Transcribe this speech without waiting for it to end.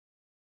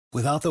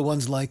Without the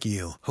ones like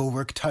you, who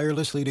work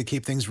tirelessly to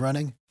keep things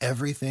running,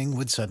 everything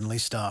would suddenly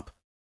stop.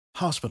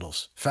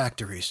 Hospitals,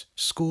 factories,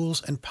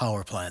 schools, and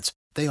power plants,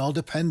 they all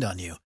depend on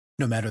you.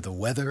 No matter the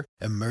weather,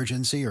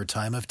 emergency, or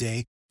time of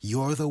day,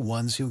 you're the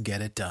ones who get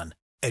it done.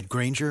 At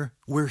Grainger,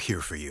 we're here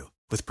for you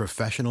with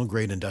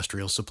professional-grade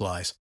industrial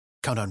supplies.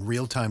 Count on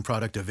real-time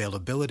product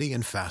availability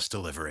and fast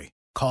delivery.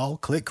 Call,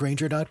 click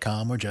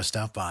Grainger.com, or just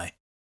stop by.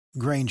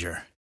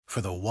 Grainger, for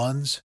the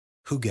ones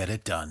who get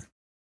it done.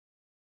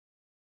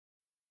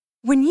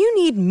 When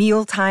you need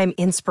mealtime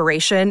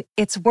inspiration,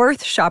 it's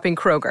worth shopping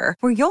Kroger,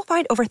 where you'll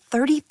find over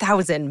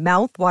 30,000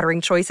 mouth-watering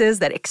choices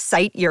that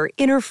excite your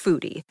inner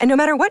foodie. And no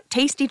matter what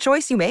tasty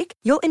choice you make,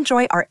 you'll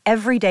enjoy our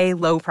everyday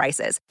low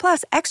prices,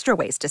 plus extra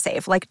ways to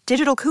save, like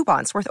digital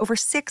coupons worth over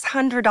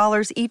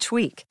 $600 each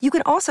week. You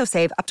can also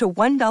save up to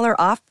 $1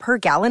 off per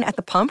gallon at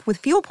the pump with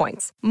fuel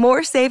points.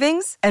 More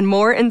savings and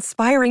more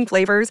inspiring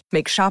flavors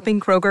make shopping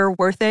Kroger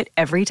worth it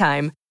every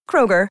time.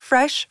 Kroger,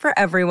 fresh for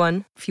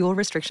everyone. Fuel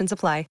restrictions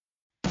apply.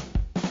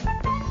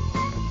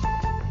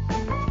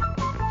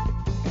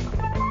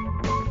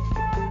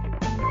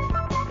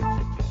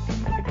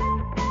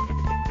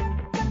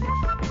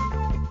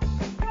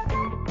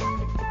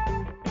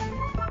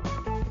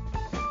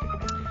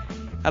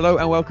 Hello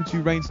and welcome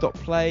to Rain Stop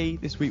Play.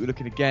 This week we're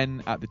looking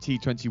again at the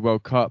T20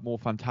 World Cup. More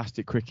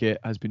fantastic cricket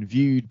has been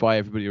viewed by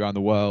everybody around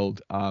the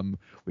world.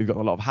 We've got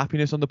a lot of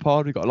happiness on the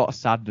pod. We've got a lot of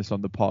sadness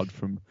on the pod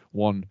from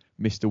one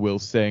Mr. Will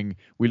Singh.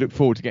 We look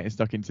forward to getting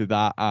stuck into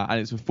that.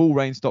 And it's a full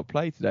Rain Stop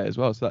Play today as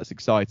well, so that's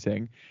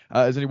exciting.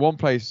 There's only one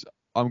place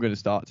I'm going to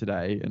start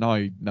today, and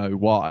I know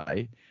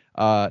why.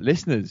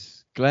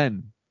 Listeners,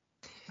 Glenn,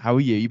 how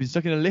are you? You've been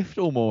stuck in a lift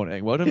all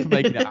morning. Well done for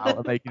making it out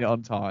and making it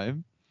on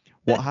time.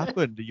 What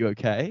happened? Are you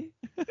okay?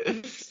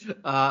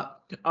 All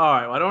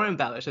right, well, I don't want to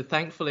embellish. So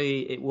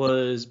thankfully, it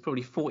was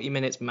probably 40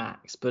 minutes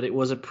max, but it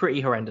was a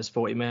pretty horrendous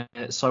 40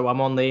 minutes. So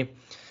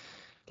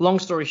long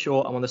story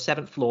short, I'm on the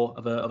 7th floor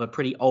of a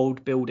pretty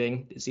old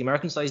building. It's the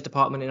American Studies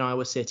Department in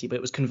Iowa City, but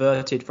it was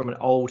converted from an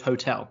old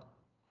hotel.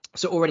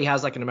 So it already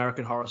has like an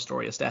American Horror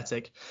Story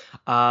aesthetic.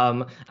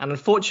 And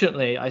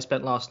unfortunately, I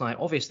spent last night,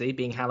 obviously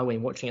being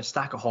Halloween, watching a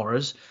stack of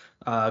horrors.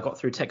 Got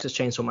through Texas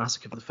Chainsaw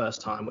Massacre for the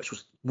first time, which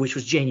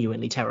was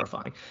genuinely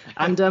terrifying.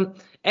 And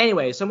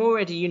anyway, so I'm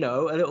already, a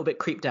little bit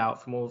creeped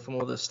out from all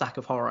the stack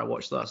of horror I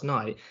watched last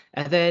night.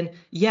 And then,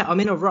 I'm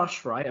in a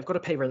rush, right? I've got to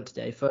pay rent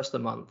today, first of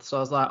the month. So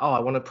I was like, I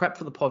want to prep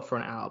for the pod for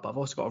an hour, but I've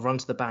also got to run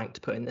to the bank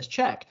to put in this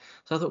check.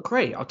 So I thought,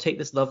 great, I'll take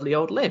this lovely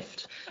old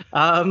lift.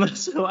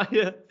 So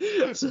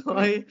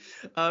I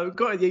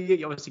got,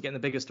 you're obviously getting the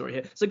bigger story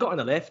here. So I got on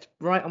the lift,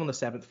 right? I'm on the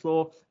 7th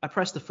floor. I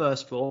press the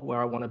first floor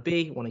where I want to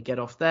be, want to get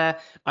off there.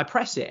 I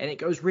press it and it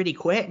goes really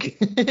quick.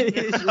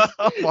 It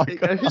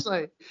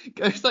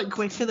goes like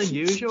quicker than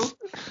usual.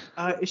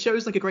 It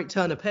shows like a great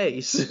turn of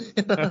pace.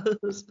 I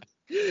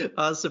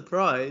was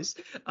surprised.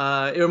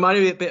 It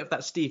reminded me a bit of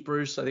that Steve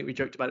Bruce. I think we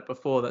joked about it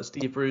before. That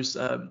Steve Bruce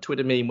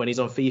Twitter meme when he's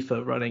on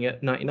FIFA running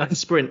at 99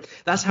 sprint.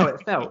 That's how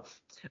it felt.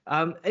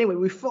 Anyway,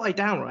 we fly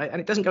down, right? And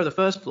it doesn't go to the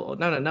first floor.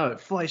 No. It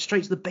flies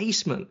straight to the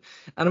basement.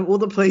 And of all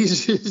the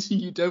places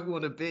you don't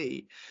want to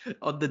be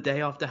on the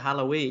day after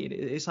Halloween,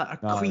 it's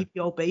like a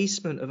creepy old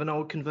basement of an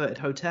old converted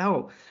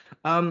hotel.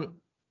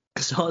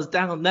 So I was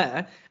down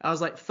there. I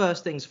was like,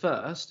 first things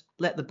first,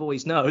 let the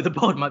boys know the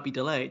pod might be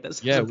delayed.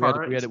 That's we had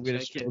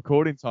a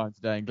recording time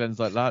today, and Glenn's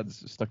like,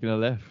 lads, stuck in a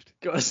lift.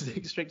 Got a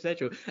strict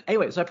schedule.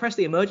 Anyway, so I pressed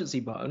the emergency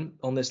button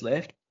on this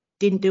lift.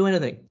 Didn't do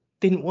anything.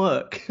 Didn't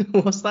work.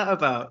 What's that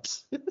about?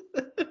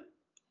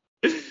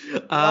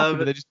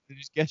 They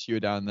just guess you were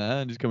down there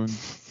and just come and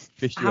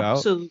fish you out.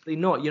 Absolutely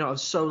not. I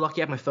was so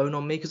lucky I had my phone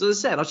on me because, as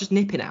I said, I was just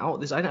nipping out.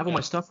 I didn't have all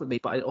my stuff with me,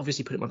 but I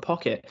obviously put it in my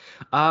pocket.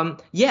 I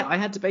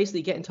had to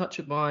basically get in touch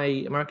with my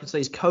American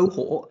Studies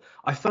cohort.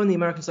 I phoned the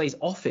American Studies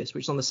office,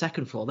 which is on the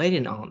 2nd floor. They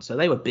didn't answer.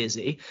 They were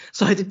busy.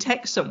 So I had to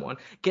text someone,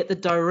 get the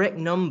direct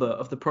number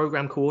of the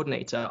program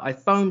coordinator. I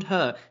phoned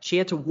her. She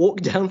had to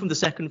walk down from the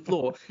 2nd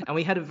floor, and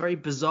we had a very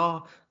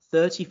bizarre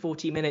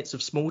 30-40 minutes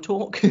of small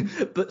talk,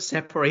 but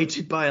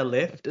separated by a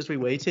lift as we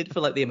waited for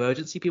like the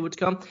emergency people to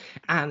come.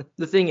 And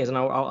the thing is, and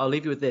I'll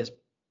leave you with this,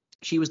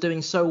 she was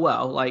doing so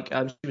well,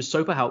 she was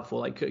super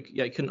helpful,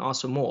 couldn't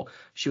ask for more.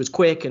 She was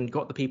quick and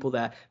got the people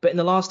there. But in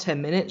the last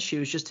 10 minutes, she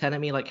was just telling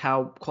me like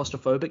how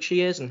claustrophobic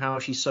she is and how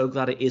she's so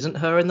glad it isn't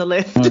her in the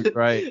lift. Oh,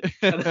 right.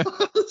 And I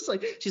was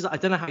she's like, I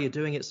don't know how you're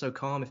doing it so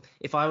calm.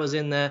 If I was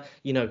in there,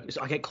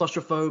 I get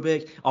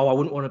claustrophobic. Oh, I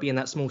wouldn't want to be in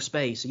that small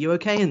space. Are you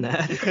okay in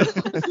there?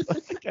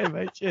 Okay,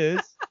 mate.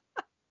 Cheers.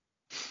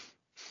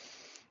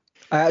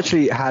 I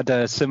actually had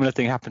a similar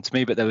thing happen to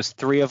me, but there was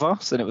 3 of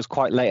us, and it was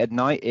quite late at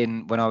night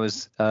when I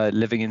was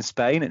living in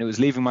Spain, and it was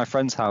leaving my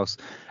friend's house,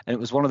 and it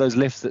was one of those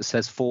lifts that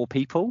says 4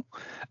 people,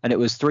 and it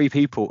was 3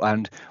 people.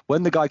 And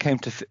when the guy came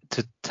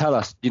to tell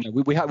us,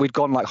 we'd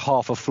gone like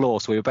half a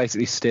floor, so we were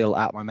basically still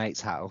at my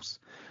mate's house.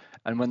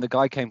 And when the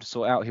guy came to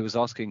sort out, he was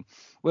asking,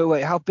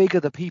 wait, how big are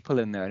the people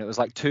in there? And it was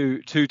like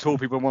two tall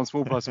people and one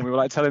small person. We were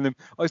like telling him,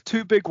 oh, it's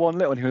 2 big, 1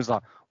 little. And he was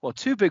like, well,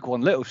 2 big,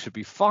 1 little should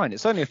be fine.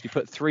 It's only if you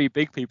put 3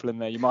 big people in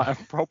there, you might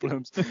have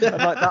problems. And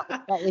like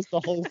that was the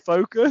whole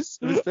focus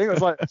of this thing. I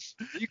was like, are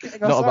you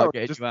getting us Not about out?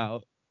 getting you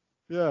out.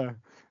 Yeah.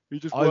 You're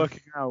just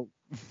working out.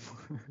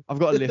 I've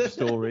got a lift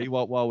story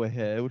while we're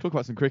here. We'll talk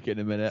about some cricket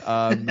in a minute.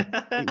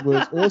 It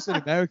was also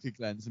in America,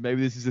 Glenn, so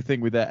maybe this is the thing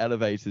with their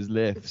elevators,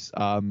 lifts.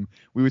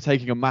 We were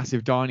taking a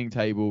massive dining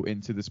table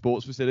into the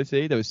sports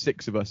facility. There was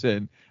 6 of us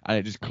in, and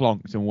it just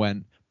clonked and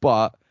went.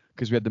 But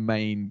because we had the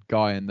main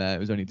guy in there, it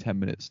was only a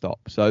 10-minute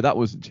stop. So that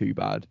wasn't too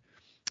bad.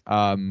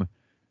 Do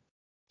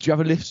you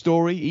have a lift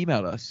story?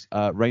 Email us,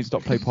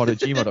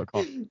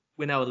 rainstopplaypod@gmail.com.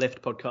 We're now a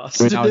lift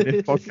podcast. We're now a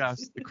lift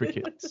podcast. The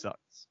cricket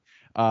sucks.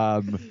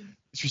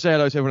 Should we say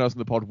hello to everyone else on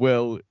the pod?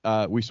 Will,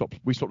 we swapped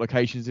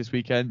locations this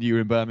weekend. You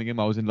were in Birmingham,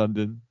 I was in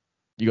London.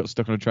 You got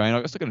stuck on a train. I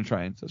got stuck on a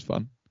train, so it's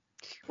fun.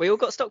 We all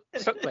got stuck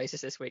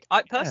places this week.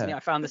 I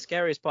found the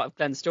scariest part of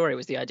Glenn's story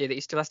was the idea that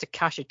he still has to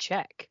cash a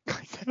check. I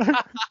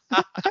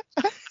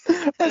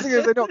think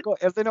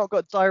have they not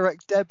got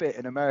direct debit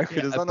in America?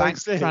 Yeah, Does that bank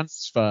exist?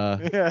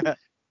 transfer. Yeah.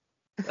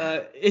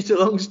 It's a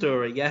long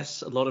story.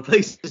 Yes, a lot of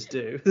places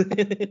do.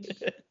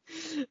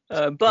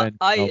 But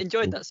I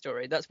enjoyed that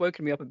story. That's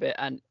woken me up a bit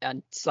and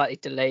slightly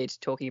delayed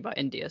talking about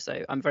India.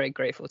 So I'm very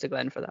grateful to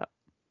Glenn for that.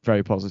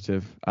 Very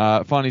positive.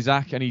 Finally,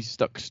 Zach, any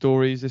stuck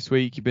stories this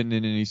week? You've been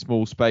in any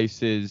small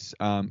spaces,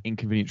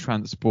 inconvenient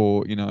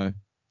transport, fill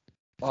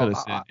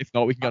us in. If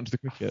not, we can get into the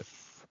cricket.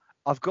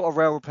 I've got a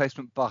rail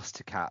replacement bus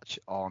to catch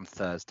on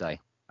Thursday.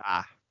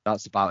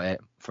 That's about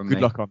it from me.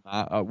 Good luck on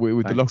that.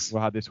 With the luck Thanks.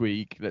 we had this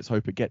week, let's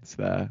hope it gets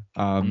there.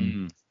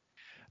 So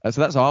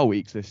that's our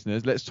week's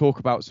listeners. Let's talk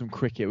about some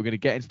cricket. We're going to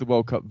get into the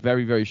World Cup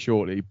very, very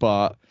shortly.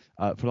 But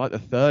for like the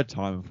 3rd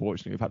time,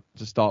 unfortunately, we've had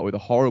to start with a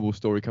horrible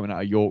story coming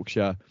out of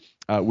Yorkshire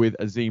with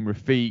Azeem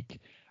Rafiq.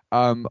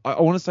 I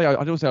want to say, I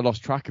don't want to say I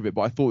lost track of it,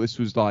 but I thought this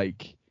was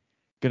like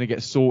going to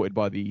get sorted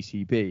by the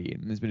ECB.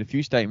 And there's been a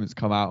few statements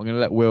come out. I'm going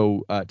to let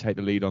Will take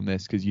the lead on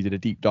this because you did a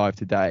deep dive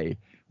today.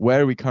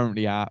 Where are we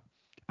currently at?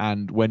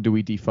 And when do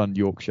we defund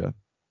Yorkshire?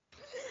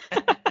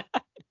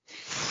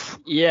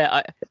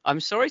 Yeah, I'm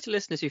sorry to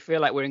listeners who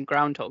feel like we're in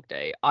Groundhog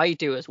Day. I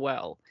do as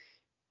well.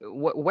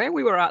 Where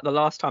we were at the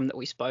last time that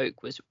we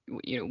spoke was,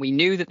 we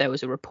knew that there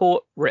was a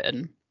report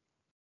written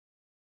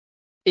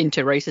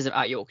into racism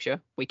at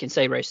Yorkshire. We can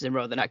say racism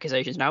rather than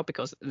accusations now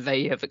because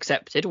they have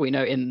accepted. We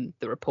know in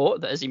the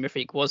report that Azeem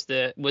Rafiq was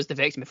the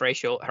victim of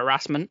racial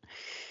harassment.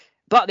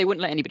 But they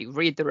wouldn't let anybody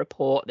read the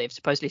report. They've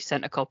supposedly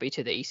sent a copy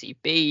to the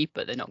ECB,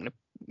 but they're not going to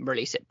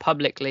release it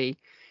publicly.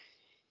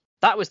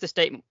 That was the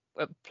statement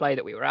of play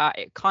that we were at.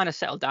 It kind of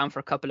settled down for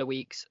a couple of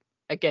weeks.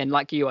 Again,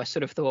 like you, I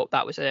sort of thought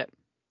that was it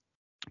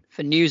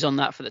for news on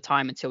that for the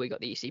time until we got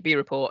the ECB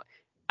report.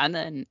 And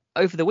then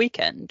over the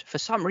weekend, for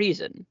some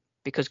reason,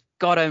 because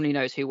God only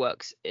knows who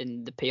works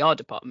in the PR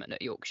department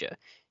at Yorkshire,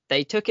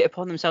 they took it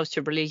upon themselves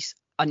to release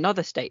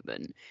another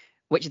statement,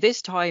 which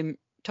this time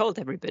told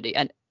everybody.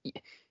 And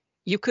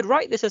you could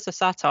write this as a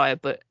satire,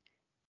 but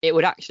it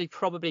would actually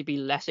probably be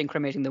less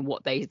incriminating than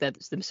what they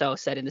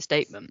themselves said in the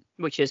statement,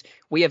 which is,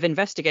 we have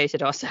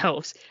investigated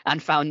ourselves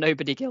and found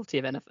nobody guilty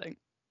of anything.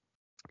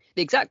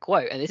 The exact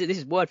quote, and this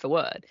is word for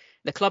word,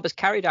 the club has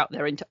carried out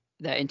their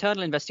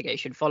internal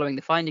investigation following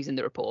the findings in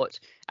the report,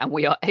 and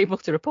we are able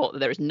to report that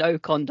there is no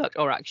conduct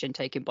or action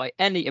taken by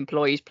any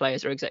employees,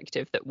 players or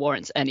executive that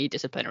warrants any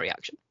disciplinary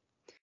action.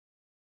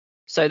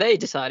 So they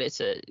decided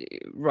to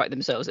write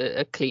themselves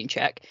a clean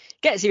check.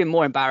 Gets even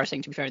more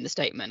embarrassing, to be fair, in the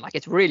statement. Like,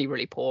 it's really,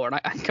 really poor.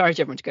 And I encourage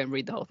everyone to go and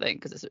read the whole thing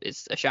because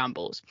it's a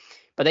shambles.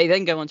 But they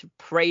then go on to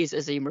praise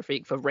Azeem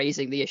Rafiq for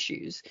raising the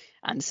issues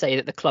and say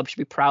that the club should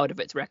be proud of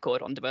its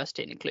record on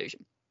diversity and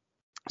inclusion.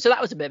 So that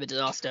was a bit of a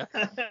disaster.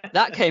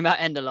 That came out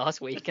end of last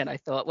week. And I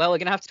thought, well, we're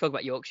going to have to talk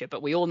about Yorkshire.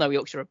 But we all know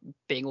Yorkshire are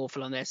being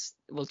awful on this.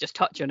 We'll just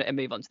touch on it and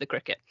move on to the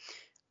cricket.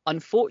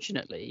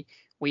 Unfortunately,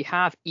 we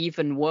have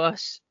even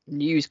worse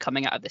news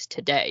coming out of this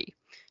today.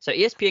 So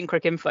ESPN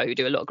Cricinfo, who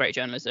do a lot of great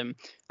journalism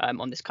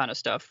on this kind of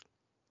stuff,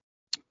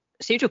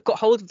 seem to have got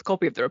hold of the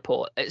copy of the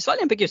report. It's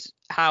slightly ambiguous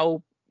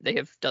how they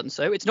have done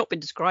so. It's not been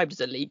described as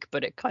a leak,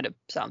 but it kind of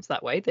sounds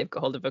that way. They've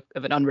got hold of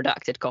an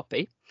unredacted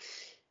copy.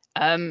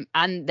 And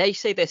they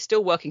say they're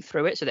still working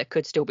through it, so there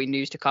could still be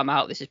news to come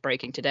out. This is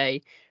breaking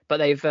today, but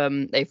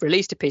they've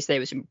released a piece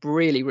there with some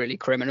really, really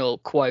criminal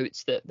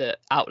quotes that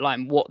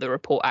outline what the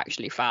report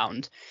actually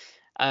found.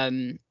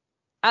 And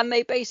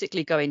they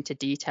basically go into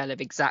detail of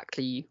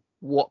exactly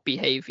what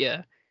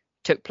behaviour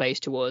took place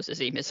towards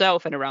Azeem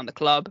himself and around the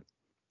club.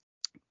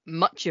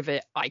 Much of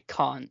it I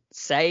can't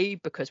say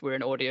because we're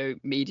an audio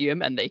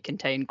medium and they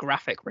contain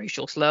graphic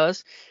racial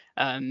slurs.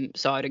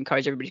 So I'd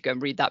encourage everybody to go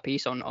and read that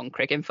piece on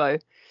Cricinfo.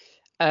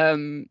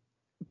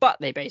 But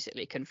they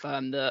basically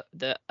confirm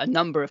that a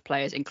number of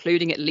players,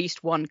 including at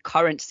least one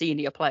current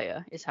senior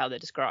player, is how they're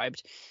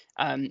described,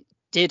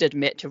 did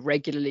admit to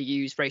regularly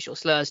use racial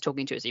slurs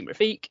talking to Azeem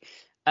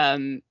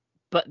Rafiq.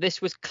 But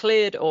this was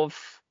cleared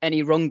of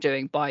any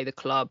wrongdoing by the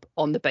club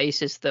on the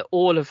basis that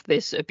all of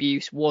this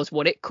abuse was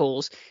what it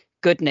calls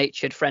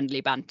good-natured,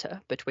 friendly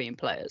banter between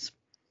players,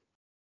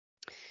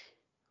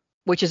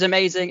 which is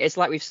amazing. It's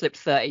like we've slipped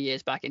 30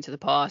 years back into the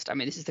past. I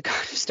mean, this is the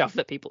kind of stuff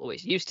that people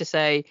always used to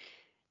say.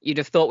 You'd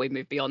have thought we'd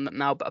moved beyond that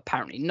now, but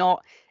apparently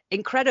not.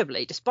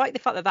 Incredibly, despite the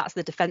fact that that's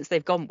the defense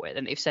they've gone with,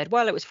 and they've said,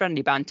 well, it was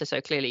friendly banter, so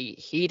clearly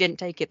he didn't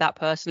take it that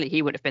personally.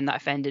 He wouldn't have been that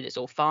offended. It's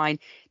all fine.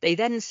 They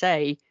then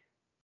say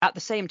at the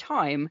same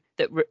time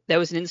that there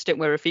was an incident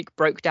where Rafiq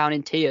broke down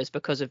in tears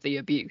because of the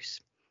abuse.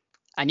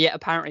 And yet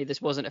apparently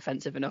this wasn't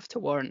offensive enough to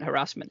warrant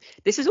harassment.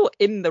 This is all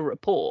in the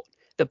report.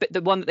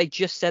 The one that they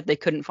just said they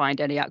couldn't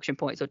find any action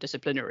points or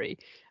disciplinary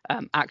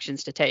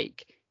actions to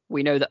take.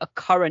 We know that a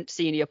current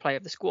senior player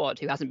of the squad,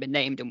 who hasn't been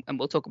named, and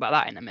we'll talk about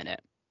that in a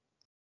minute,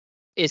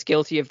 is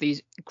guilty of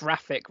these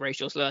graphic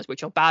racial slurs,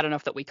 which are bad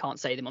enough that we can't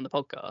say them on the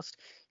podcast.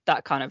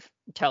 That kind of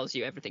tells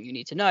you everything you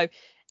need to know.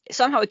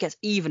 Somehow it gets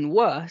even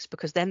worse,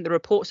 because then the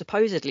report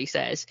supposedly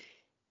says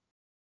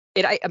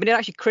it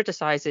actually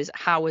criticizes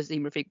how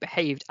Azeem Rafiq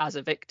behaved as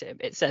a victim.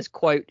 It says,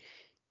 quote,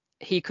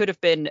 he could have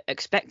been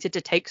expected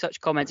to take such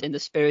comments in the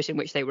spirit in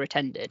which they were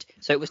intended,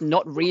 so it was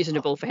not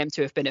reasonable for him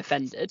to have been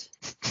offended.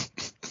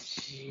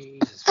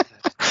 Jesus.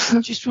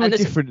 Just from a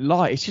different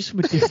light. It's just from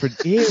a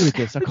different era.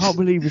 This. I can't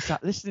believe we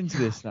sat listening to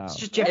this now. It's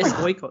just Jeffrey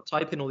Boycott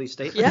typing all these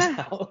statements.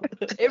 Yeah,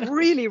 it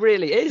really,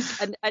 really is.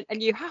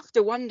 And you have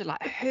to wonder,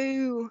 like,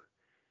 who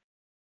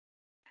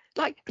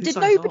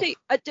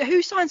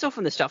signs off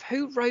on this stuff?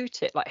 Who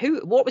wrote it? Like,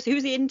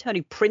 who's the intern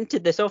who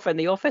printed this off in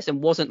the office and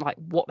wasn't like,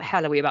 what the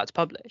hell are we about to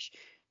publish?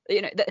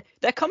 You know,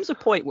 there comes a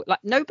point where, like,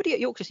 nobody at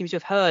Yorkshire seems to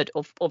have heard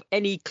of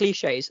any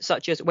cliches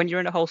such as when you're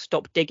in a hole,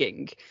 stop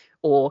digging,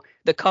 or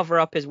the cover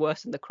up is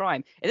worse than the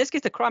crime. In this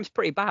case, the crime's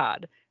pretty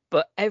bad,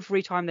 but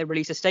every time they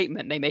release a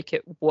statement, they make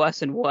it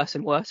worse and worse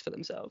and worse for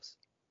themselves.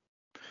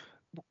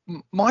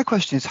 My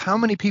question is, how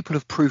many people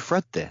have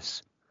proofread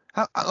this?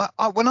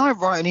 When I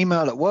write an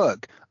email at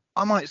work,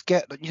 I might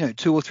get,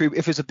 2 or 3.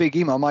 If it's a big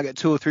email, I might get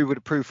 2 or 3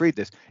 would proofread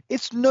this.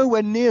 It's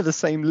nowhere near the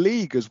same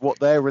league as what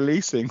they're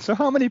releasing. So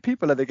how many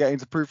people are they getting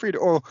to proofread it,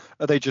 or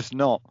are they just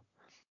not?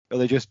 Are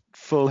they just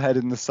full head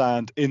in the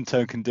sand?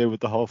 Intern can deal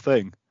with the whole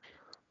thing.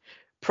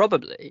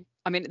 Probably.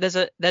 I mean, there's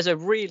a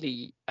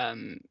really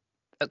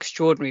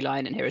extraordinary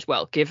line in here as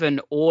well, given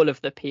all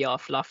of the PR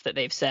fluff that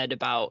they've said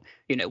about,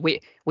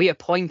 we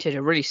appointed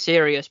a really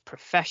serious,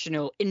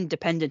 professional,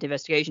 independent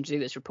investigation to do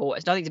this report.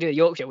 It's nothing to do with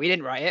Yorkshire. We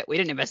didn't write it. We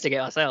didn't investigate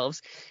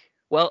ourselves.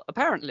 Well,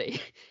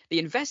 apparently the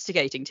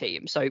investigating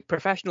team, so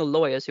professional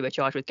lawyers who are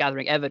charged with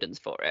gathering evidence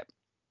for it,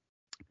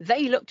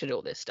 they looked at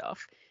all this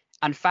stuff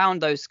and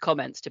found those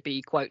comments to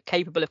be, quote,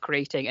 capable of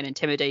creating an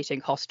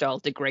intimidating, hostile,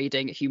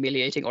 degrading,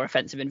 humiliating or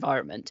offensive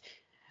environment,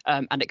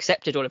 and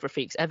accepted all of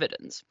Rafiq's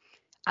evidence.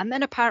 And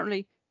then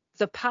apparently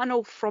the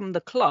panel from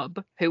the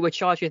club, who were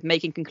charged with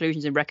making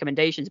conclusions and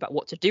recommendations about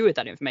what to do with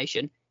that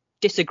information,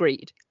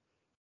 disagreed.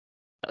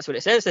 That's what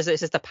it says. It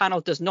says the panel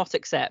does not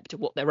accept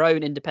what their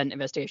own independent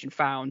investigation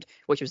found,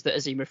 which was that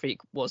Azeem Rafiq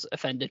was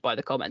offended by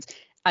the comments.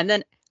 And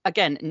then,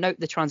 again, note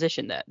the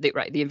transition there.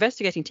 The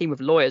investigating team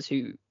of lawyers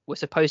who were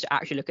supposed to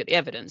actually look at the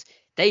evidence,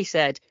 they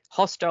said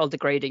hostile,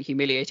 degrading,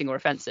 humiliating or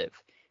offensive.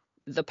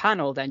 The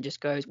panel then just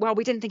goes, well,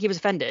 we didn't think he was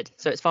offended,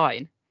 so it's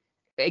fine.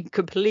 It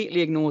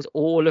completely ignores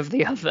all of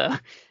the other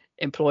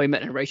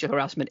employment and racial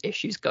harassment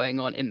issues going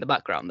on in the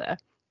background there.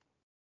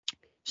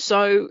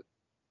 So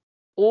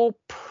all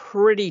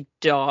pretty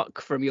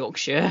dark from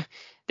Yorkshire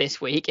this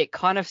week. It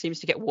kind of seems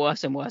to get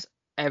worse and worse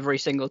every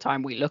single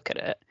time we look at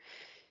it.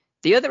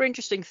 The other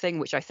interesting thing,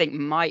 which I think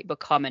might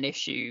become an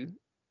issue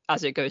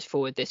as it goes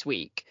forward this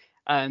week,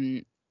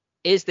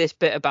 is this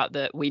bit about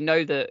we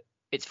know that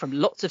it's from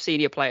lots of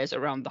senior players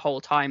around the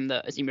whole time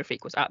that Azeem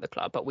Rafiq was at the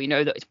club, but we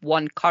know that it's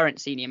one current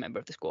senior member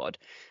of the squad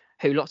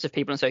who lots of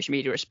people on social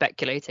media are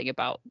speculating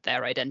about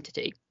their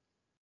identity.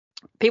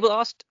 People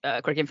asked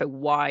Cricinfo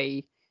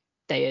why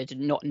they had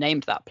not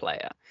named that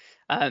player.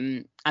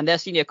 And their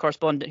senior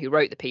correspondent who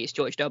wrote the piece,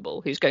 George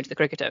Double, who's going to the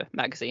Cricketer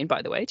magazine,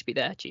 by the way, to be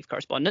their chief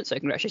correspondent, so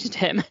congratulations to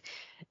him.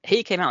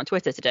 He came out on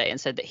Twitter today and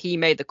said that he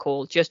made the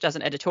call just as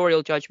an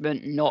editorial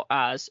judgment, not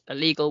as a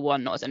legal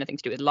one, not as anything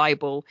to do with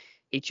libel.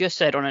 He just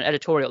said on an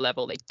editorial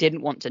level they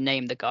didn't want to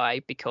name the guy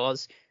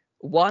because,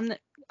 one,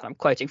 I'm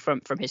quoting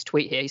from his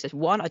tweet here, he says,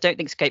 one, I don't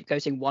think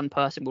scapegoating one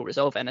person will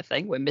resolve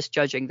anything. We're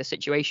misjudging the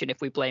situation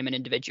if we blame an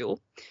individual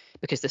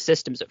because the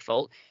system's at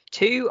fault.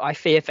 Two, I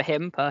fear for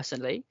him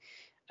personally.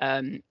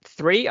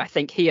 Three, I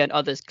think he and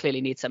others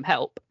clearly need some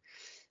help.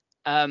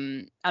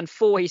 And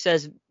four, he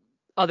says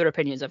other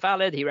opinions are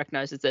valid. He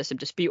recognizes there's some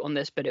dispute on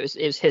this, but it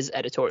was his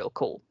editorial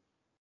call.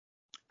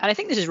 And I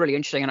think this is really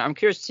interesting, and I'm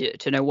curious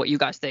to know what you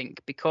guys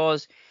think,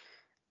 because,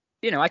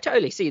 I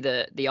totally see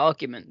the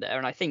argument there,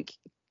 and I think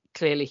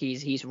clearly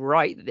he's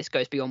right that this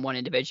goes beyond one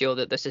individual,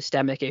 that the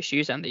systemic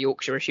issues and the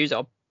Yorkshire issues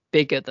are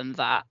bigger than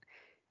that.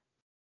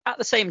 At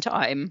the same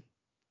time,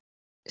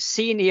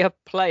 senior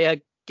player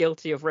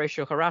guilty of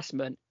racial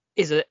harassment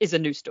is a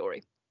news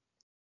story,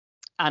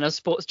 and as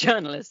sports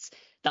journalists,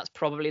 that's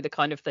probably the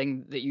kind of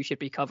thing that you should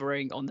be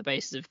covering on the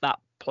basis of that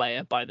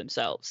player by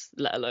themselves,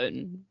 let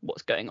alone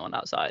what's going on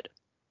outside.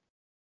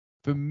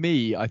 For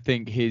me, I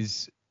think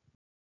his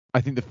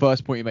I think the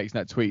first point he makes in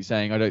that tweet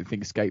saying, I don't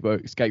think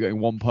scapegoating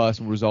one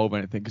person will resolve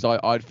anything, because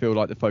I'd feel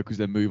like the focus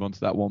then move on to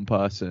that one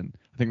person.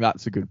 I think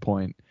that's a good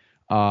point.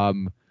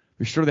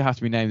 But surely they have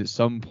to be named at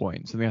some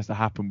point. Something has to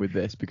happen with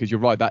this, because you're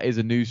right, that is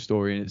a news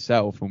story in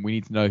itself, and we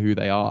need to know who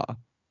they are.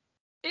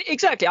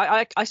 Exactly.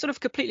 I sort of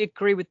completely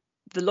agree with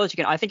the logic,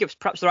 and I think it was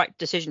perhaps the right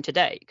decision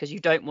today, because you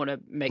don't want to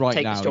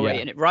take the story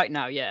in it right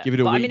now. Yeah. Give it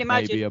a but, week,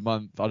 imagine, maybe a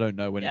month. I don't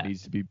know when it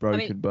needs to be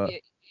broken, but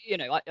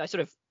I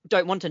sort of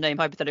don't want to name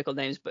hypothetical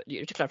names, but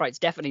to clarify, it's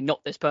definitely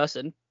not this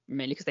person,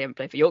 mainly because they haven't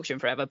played for Yorkshire in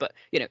forever. But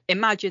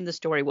imagine the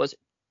story was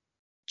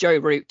Joe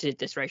Root did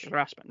this racial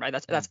harassment, right?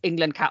 That's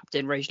England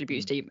captain, racial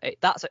abuse teammate.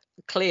 That's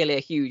clearly a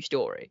huge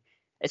story.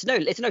 It's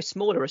no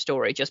smaller a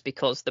story just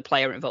because the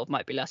player involved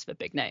might be less of a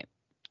big name.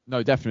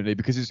 No, definitely,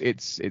 because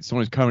it's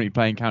someone who's currently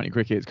playing county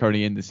cricket, it's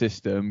currently in the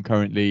system,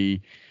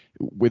 currently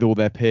with all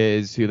their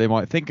peers who they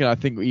might think. And I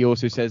think he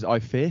also says, I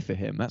fear for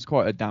him. That's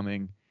quite a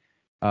damning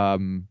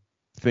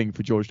thing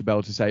for George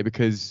Dobell to say,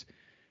 because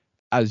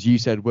as you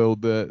said, Will,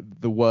 the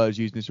words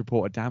used in this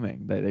report are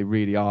damning. They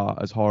really are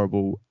as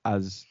horrible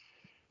as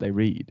they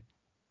read.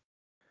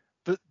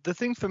 But the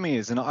thing for me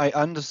is, and I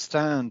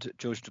understand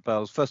George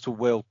Dobell's, first of all,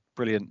 Will,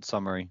 brilliant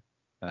summary,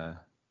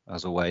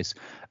 as always.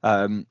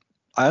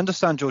 I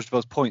understand George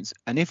Dobell's points,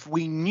 and if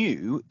we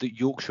knew that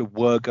Yorkshire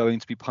were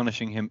going to be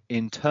punishing him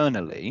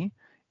internally,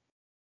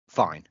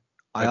 fine.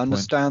 I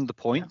understand the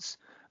points,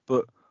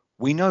 but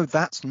we know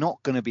that's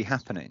not going to be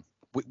happening.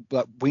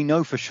 We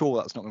know for sure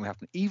that's not going to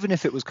happen. Even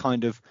if it was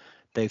kind of,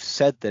 they've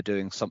said they're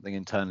doing something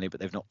internally, but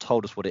they've not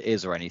told us what it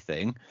is or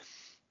anything,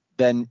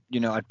 then,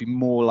 I'd be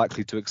more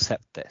likely to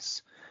accept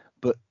this.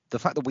 But the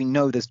fact that we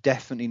know there's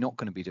definitely not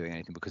going to be doing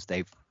anything because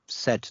they've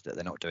said that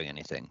they're not doing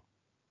anything,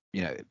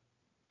 it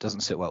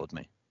doesn't sit well with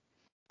me.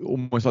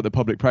 Almost like the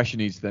public pressure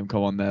needs to then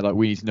come on there. Like,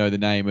 we need to know the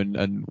name,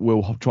 and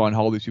we'll try and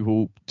hold these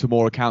people to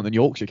more account than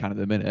Yorkshire can at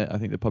the minute. I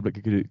think the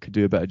public could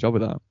do a better job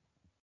of that.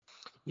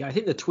 Yeah, I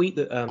think the tweet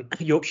that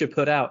Yorkshire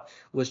put out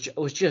was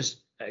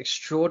just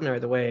extraordinary,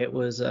 the way it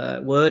was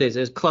worded.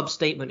 There's club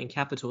statement in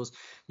capitals.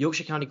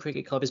 Yorkshire County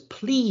Cricket Club is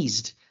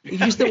pleased. They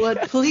used the word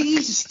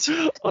pleased.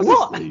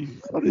 Honestly.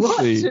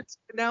 What? To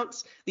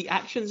announce the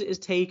actions it has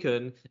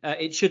taken.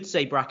 It should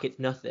say brackets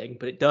nothing,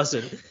 but it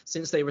doesn't,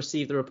 since they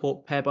received the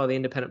report prepared by the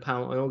independent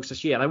panel in August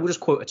this year. And I will just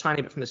quote a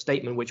tiny bit from the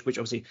statement, which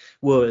obviously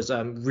was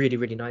really,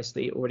 really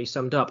nicely already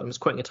summed up. I'm just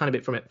quoting a tiny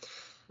bit from it.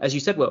 As you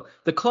said, Will,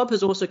 the club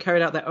has also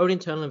carried out their own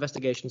internal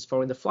investigations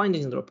following the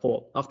findings in the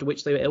report, after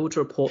which they were able to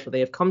report that they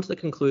have come to the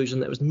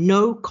conclusion there was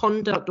no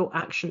conduct or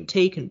action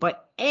taken by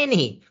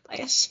a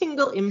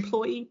single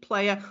employee,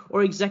 player,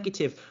 or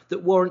executive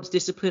that warrants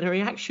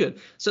disciplinary action.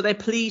 So they're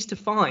pleased to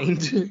find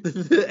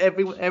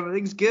that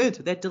everything's good.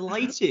 They're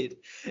delighted.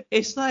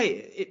 It's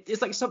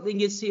like something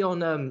you'd see on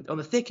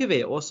the Thick of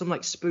It, or some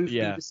like spoof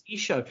BBC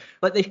show.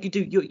 Like they could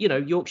do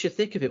Yorkshire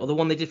Thick of It, or the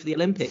one they did for the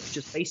Olympics,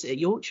 just base it at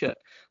Yorkshire.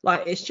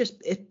 Like, it's just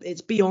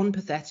it's beyond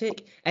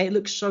pathetic, and it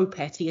looks so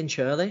petty and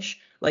churlish.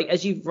 Like,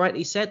 as you've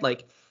rightly said,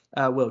 like,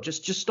 Will,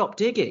 just stop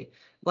digging.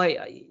 Like,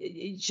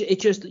 it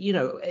just,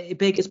 it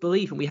beggars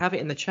belief, and we have it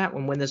in the chat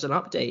when there's an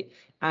update.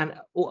 And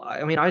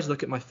I mean, I just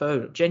look at my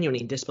phone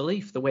genuinely in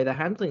disbelief the way they're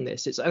handling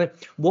this.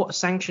 What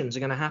sanctions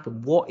are going to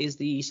happen? What is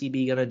the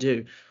ECB going to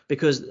do?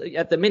 Because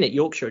at the minute,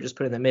 Yorkshire are just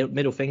putting their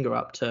middle finger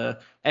up to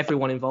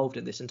everyone involved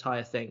in this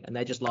entire thing, and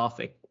they're just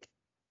laughing.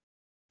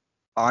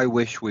 I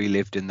wish we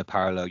lived in the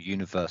parallel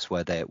universe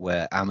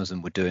where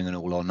Amazon were doing an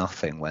all or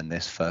nothing when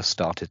this first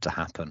started to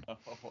happen.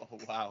 Oh,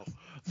 wow.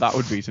 That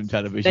would be some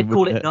television. They'd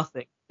call it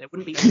nothing. There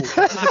wouldn't be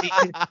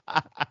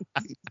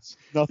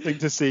nothing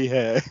to see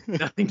here.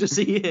 Nothing to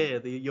see here.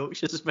 The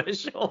Yorkshire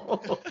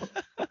special.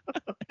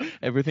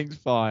 Everything's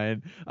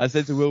fine. I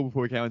said to Will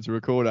before we came on to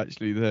record,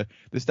 actually, the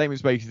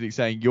statement's basically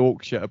saying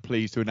Yorkshire are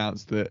pleased to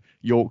announce that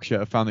Yorkshire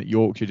have found that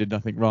Yorkshire did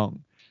nothing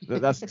wrong.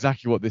 That's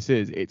exactly what this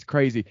is. It's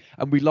crazy,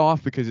 and we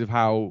laugh because of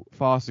how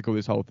farcical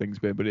this whole thing's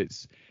been. But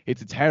it's a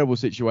terrible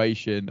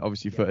situation,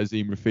 obviously, for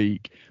Azeem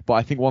Rafiq. But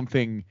I think one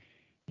thing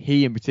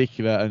he in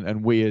particular,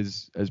 and we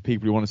as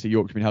people who want to see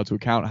Yorkshire being held to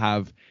account,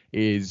 have,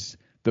 is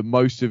that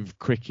most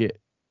cricket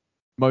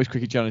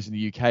journalists in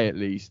the UK, at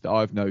least, that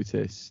I've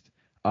noticed,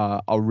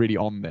 are really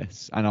on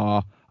this and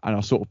are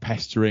sort of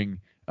pestering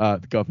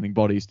the governing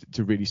bodies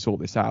to really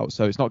sort this out.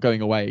 So it's not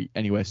going away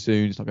anywhere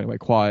soon. It's not going away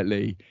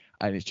quietly.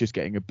 And it's just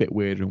getting a bit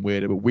weirder and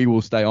weirder. But we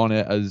will stay on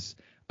it, as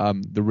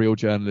the real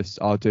journalists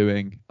are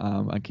doing,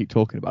 and keep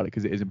talking about it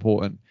because it is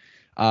important.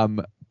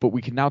 But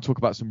we can now talk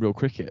about some real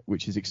cricket,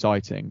 which is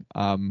exciting.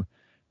 The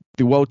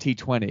World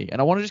T20. And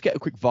I want to just get a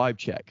quick vibe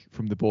check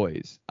from the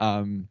boys.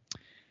 Went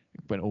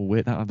all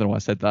weird. I don't know why I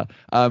said that.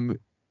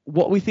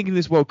 What are we thinking of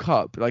this World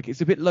Cup? Like, it's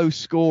a bit low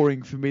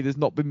scoring for me. There's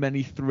not been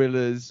many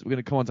thrillers. We're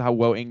going to come on to how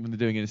well England are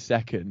doing in a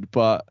second.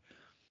 But,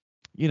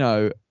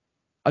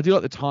 I do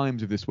like the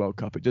times of this World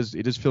Cup. It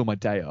does fill my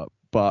day up.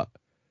 But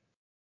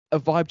a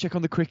vibe check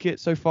on the cricket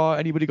so far.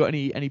 Anybody got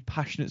any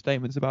passionate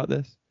statements about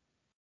this?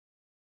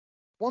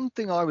 One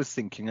thing I was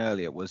thinking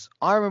earlier was,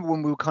 I remember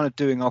when we were kind of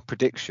doing our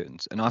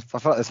predictions, and I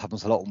feel like this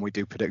happens a lot when we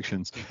do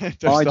predictions.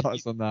 Don't start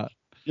us on that.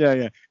 Yeah,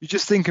 yeah. You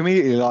just think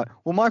immediately like,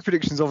 well, my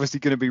prediction's obviously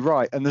going to be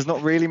right, and there's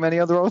not really many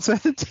other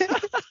alternatives.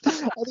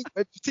 I think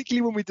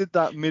particularly when we did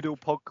that middle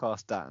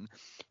podcast, Dan,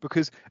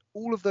 because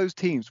all of those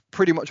teams,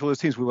 pretty much all those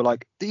teams, we were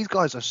like, these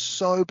guys are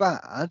so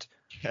bad.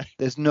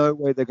 There's no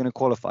way they're going to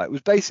qualify. It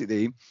was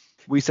basically,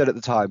 we said at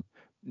the time,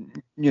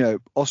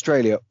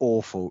 Australia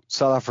awful,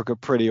 South Africa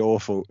pretty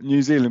awful,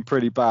 New Zealand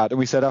pretty bad, and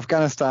we said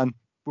Afghanistan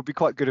would be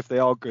quite good if they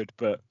are good,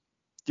 but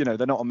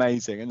they're not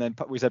amazing. And then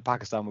we said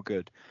Pakistan were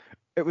good.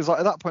 It was like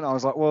at that point I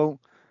was like, well,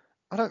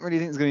 I don't really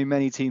think there's going to be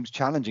many teams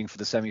challenging for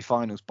the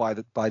semi-finals by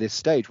this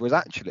stage. Whereas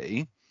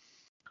actually,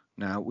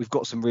 now we've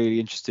got some really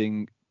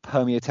interesting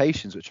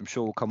permutations, which I'm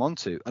sure we'll come on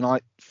to.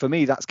 And for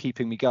me, that's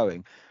keeping me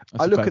going.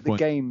 I look at the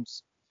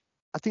games.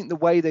 I think the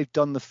way they've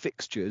done the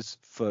fixtures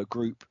for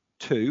Group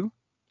 2,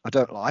 I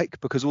don't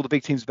like, because all the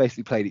big teams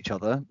basically played each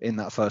other in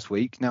that first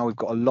week. Now we've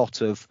got a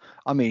lot of,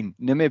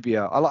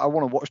 Namibia. I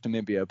want to watch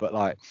Namibia, but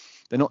like,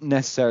 they're not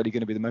necessarily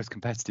going to be the most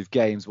competitive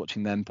games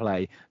watching them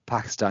play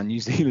Pakistan, New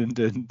Zealand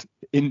and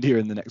India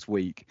in the next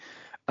week.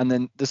 And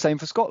then the same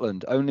for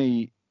Scotland.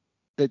 Only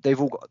they've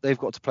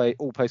got to play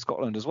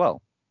Scotland as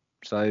well.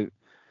 So,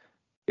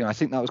 I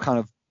think that was kind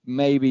of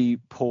maybe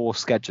poor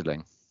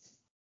scheduling.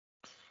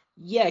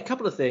 Yeah, a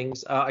couple of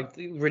things.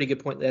 Really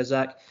good point there,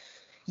 Zach.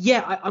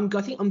 Yeah,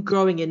 I think I'm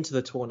growing into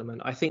the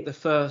tournament. I think the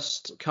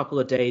first couple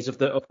of days of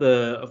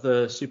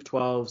the Super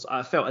 12s,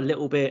 I felt a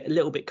little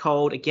bit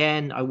cold.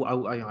 Again, I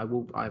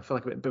feel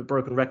like a bit of a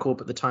broken record,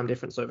 but the time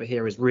difference over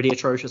here is really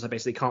atrocious. I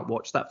basically can't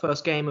watch that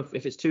first game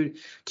if it's two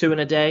in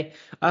a day.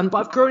 But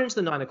I've grown into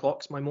the 9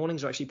 o'clocks. My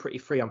mornings are actually pretty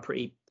free. I'm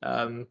pretty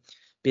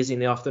busy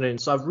in the afternoon,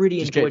 so I've really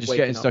enjoyed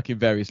getting stuck in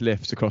various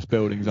lifts across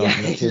buildings.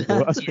 Aren't you?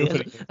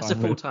 That's a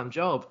full-time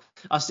job.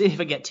 I'll see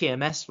if I get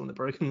TMS from the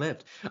broken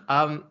lift.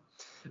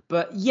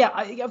 But yeah,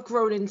 I've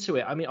grown into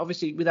it. I mean,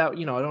 obviously, without,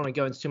 I don't want to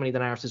go into too many of the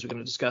narratives we're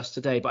going to discuss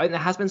today, but there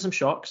has been some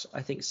shocks.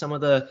 I think some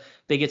of the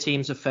bigger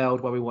teams have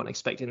failed where we weren't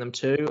expecting them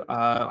to.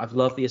 I've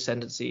loved the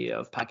ascendancy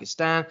of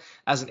Pakistan.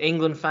 As an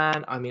England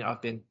fan, I mean,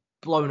 I've been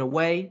blown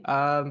away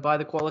by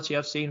the quality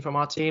I've seen from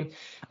our team.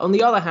 On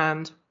the other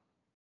hand,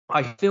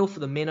 I feel for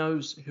the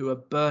minnows who are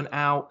burnt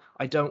out.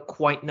 I don't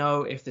quite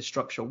know if the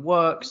structure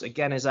works.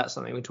 Again, is that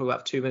something we talk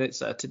about for 2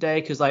 minutes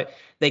today? Because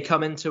they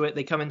come into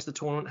the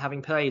tournament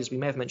having played, as we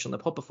may have mentioned on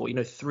the pod before,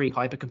 3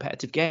 hyper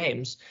competitive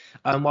games,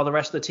 while the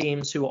rest of the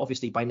teams who are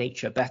obviously by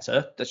nature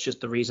better, that's just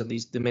the reason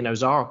the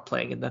minnows are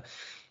playing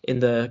in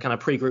the kind of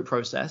pre-group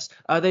process.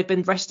 They've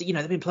been rested,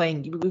 they've been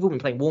playing, we've all been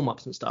playing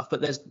warm-ups and stuff, but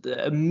there's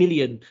a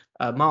million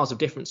miles of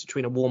difference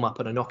between a warm-up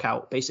and a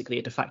knockout, basically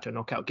a de facto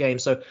knockout game.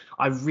 So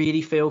I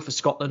really feel for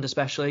Scotland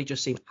especially,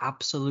 just seem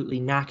absolutely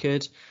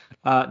knackered.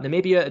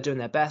 Namibia are doing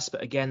their best,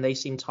 but again, they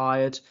seem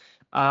tired.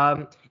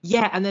 And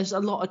there's a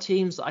lot of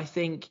teams that I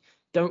think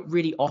don't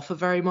really offer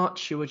very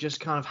much, who are just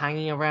kind of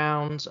hanging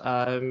around.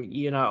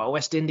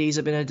 West Indies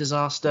have been a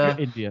disaster.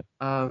 India.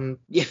 I'm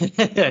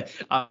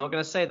not going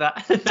to say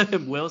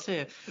that. Will's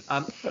here.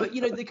 But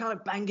the kind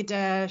of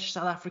Bangladesh,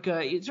 South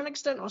Africa, to an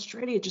extent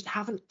Australia just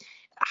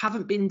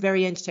haven't been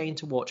very entertaining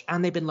to watch,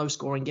 and they've been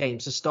low-scoring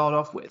games to start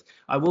off with.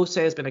 I will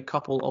say there's been a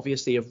couple,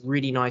 obviously, of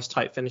really nice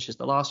tight finishes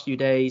the last few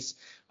days.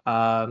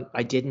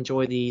 I did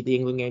enjoy the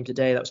England game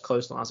today. That was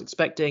closer than I was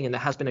expecting, and there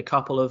has been a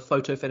couple of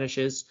photo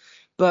finishes.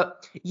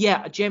 But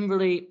yeah,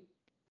 generally,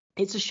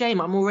 it's a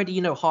shame. I'm already,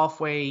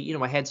 halfway,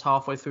 my head's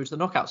halfway through to the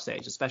knockout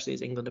stage, especially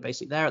as England are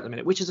basically there at the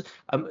minute, which is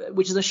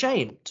a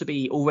shame to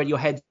be already, your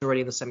head's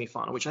already in the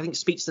semi-final, which I think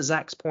speaks to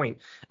Zach's point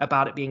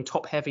about it being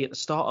top heavy at the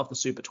start of the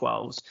Super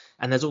 12s.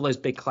 And there's all those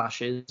big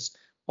clashes.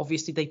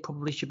 Obviously, they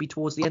probably should be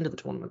towards the end of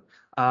the tournament.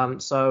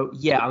 So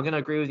yeah, I'm going to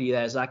agree with you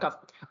there, Zach.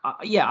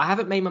 I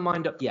haven't made my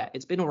mind up yet.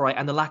 It's been all right.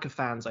 And the lack of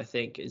fans, I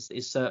think,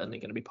 is certainly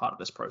going to be part of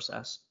this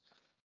process.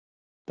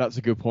 That's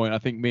a good point. I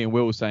think me and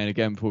Will were saying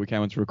again before we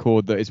came on to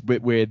record that it's a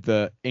bit weird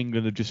that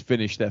England have just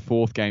finished their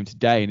 4th game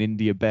today and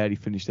India barely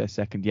finished their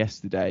 2nd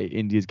yesterday.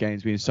 India's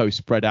games being so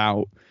spread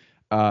out.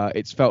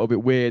 It's felt a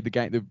bit weird.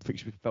 The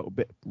fixture felt a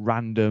bit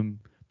random,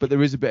 but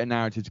there is a bit of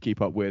narrative to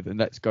keep up with, and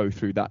let's go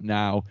through that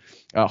now.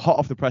 Hot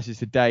off the presses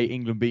today,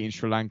 England beating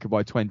Sri Lanka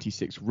by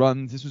 26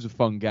 runs. This was a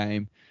fun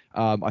game.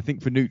 I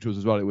think for neutrals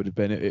as well, it would have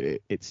been.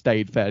 It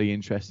stayed fairly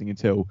interesting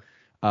until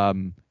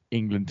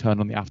England turned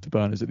on the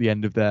afterburners at the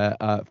end of their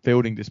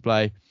fielding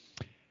display.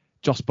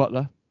 Jos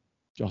Buttler.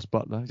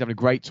 He's having a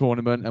great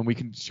tournament,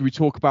 and should we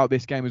talk about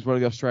this game as well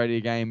as the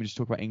Australia game and just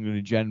talk about England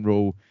in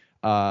general?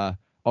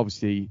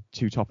 Obviously,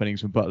 2 top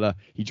innings from Buttler.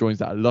 He joins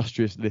that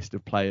illustrious list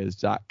of players.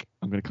 Zach,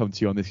 I'm going to come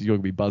to you on this because you're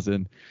going to be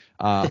buzzing.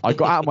 I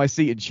got out of my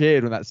seat and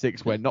cheered when that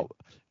 6 went. Not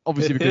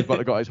obviously because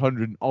Buttler got his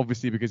 100,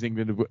 obviously because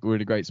England were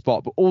in a great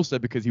spot, but also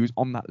because he was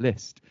on that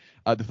list.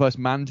 The first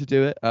man to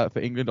do it for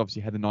England.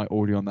 Obviously, Heather Knight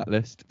already on that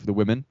list for the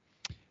women.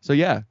 So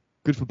yeah,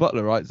 good for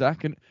Buttler, right,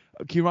 Zach? And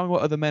can you remember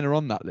what other men are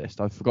on that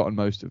list? I've forgotten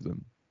most of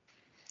them.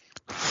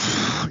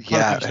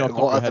 Yeah,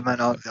 what other men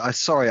are?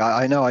 Sorry,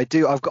 I know I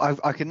do.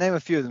 I can name a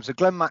few of them. So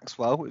Glenn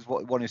Maxwell is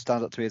one who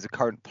stands up to me as a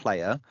current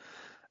player,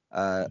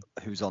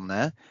 who's on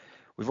there.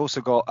 We've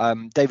also got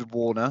David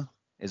Warner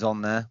is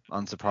on there,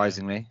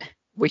 unsurprisingly.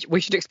 We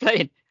should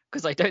explain.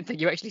 because I don't think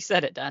you actually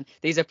said it, Dan.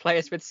 These are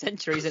players with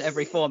centuries in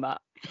every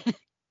format.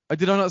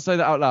 Did I not say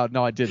that out loud?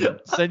 No, I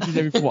didn't. Centuries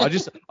every format. I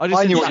just I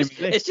said knew what you Zach's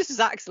meant. list. It's just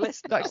Zach's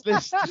list. Zach's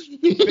list.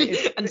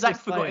 And Zach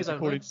forgot his own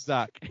according list. to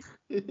Zach.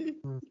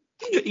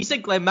 He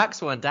said Glenn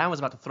Maxwell and Dan was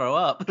about to throw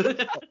up.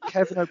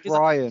 Kevin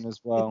O'Brien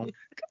as well.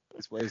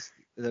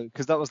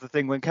 Because that was the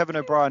thing when Kevin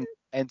O'Brien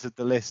entered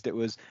the list. It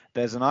was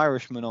there's an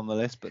Irishman on the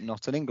list, but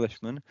not an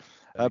Englishman.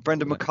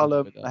 Brendan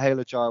McCullum,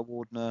 Mahela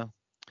Jayawardena,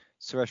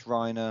 Suresh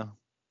Raina,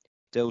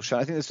 Dilshan.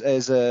 I think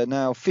there's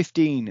now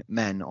 15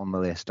 men on the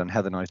list, and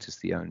Heather Knight is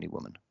the only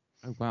woman.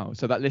 Oh wow!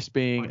 So that list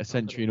being a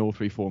century in all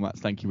three formats.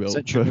 Thank you, Will.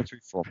 Century in all three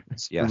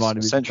formats. Yes. Reminding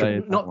me to Century say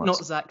in it. all formats.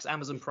 Not Zach's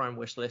Amazon Prime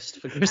wish list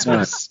for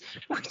Christmas,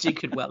 which he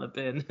could well have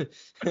been.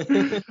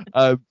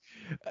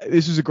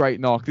 This was a great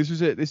knock. This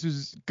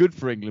was good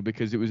for England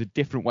because it was a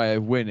different way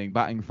of winning,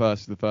 batting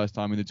first for the first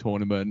time in the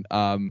tournament.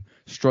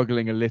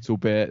 Struggling a little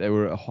bit. They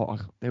were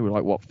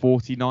like what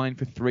 49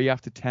 for 3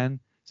 after 10,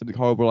 something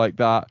horrible like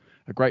that.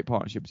 A great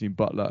partnership between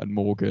Buttler and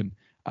Morgan,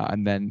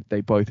 and then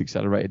they both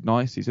accelerated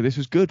nicely. So this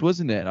was good,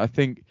 wasn't it? I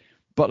think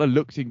Buttler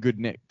looked in good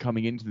nick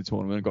coming into the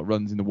tournament and got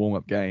runs in the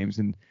warm-up games.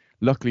 And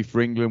luckily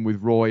for England,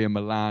 with Roy and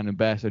Milan and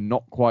Bairstow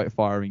not quite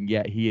firing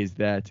yet, he is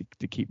there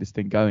to keep this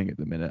thing going at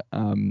the minute.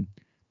 I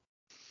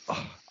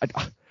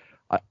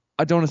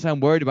don't want to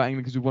sound worried about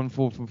England because we won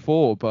 4 from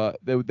 4, but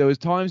there was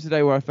times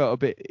today where I felt a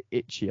bit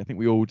itchy. I think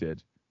we all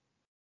did.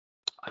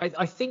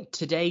 I think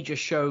today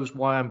just shows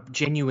why I'm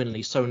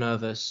genuinely so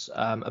nervous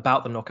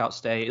about the knockout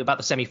stage, about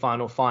the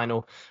semi-final,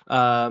 final.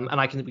 And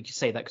we can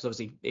say that because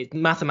obviously it's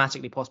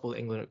mathematically possible that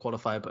England will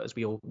qualify, but as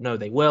we all know,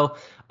 they will.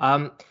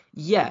 Anything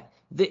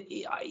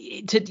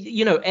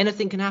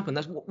can happen.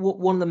 That's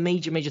one of the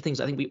major things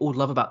I think we all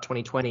love about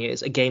 2020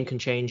 is a game can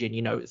change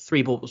in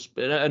 3 balls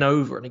and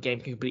over, and a game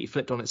can completely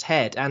flipped on its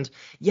head. And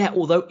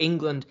although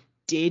England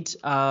did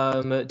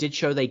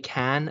show they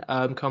can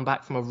come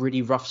back from a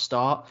really rough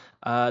start.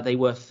 They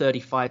were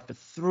 35 for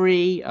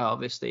 3.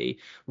 Obviously,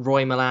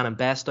 Roy, Milan and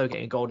Bairstow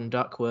getting a golden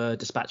duck were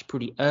dispatched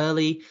pretty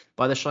early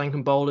by the Sri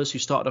Lankan bowlers who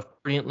started off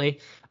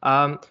brilliantly.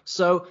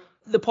 So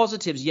the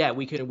positives,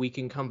 we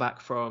can come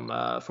back from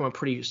a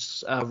pretty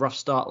rough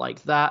start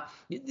like that.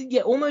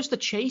 Almost the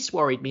chase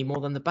worried me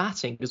more than the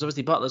batting because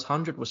obviously Butler's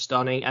 100 was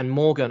stunning, and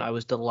Morgan, I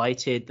was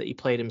delighted that he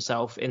played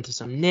himself into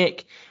some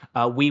nick.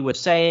 We were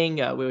chatting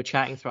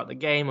throughout the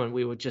game, and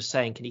we were just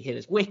saying, can he hit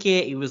his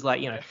wicket? He was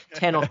like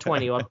 10 off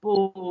 20 odd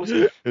balls.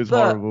 It was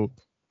horrible.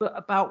 But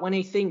about when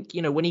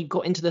when he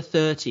got into the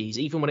 30s,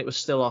 even when it was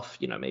still off,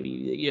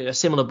 maybe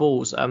similar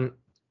balls.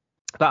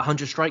 About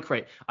 100 strike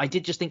rate. I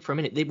did just think for a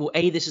minute,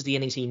 this is the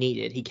innings he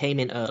needed. He came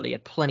in early,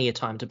 had plenty of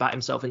time to bat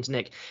himself into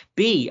nick.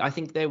 B, I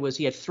think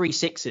he had 3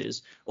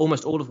 sixes,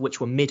 almost all of which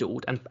were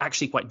middled and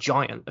actually quite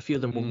giant. A few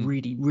of them were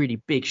really, really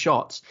big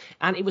shots.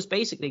 And it was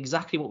basically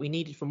exactly what we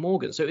needed from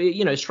Morgan. So,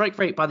 strike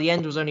rate by the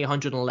end was only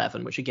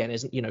 111, which again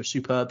isn't,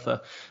 superb for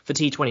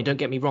T20. Don't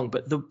get me wrong.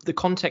 But the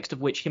context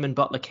of which him and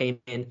Buttler came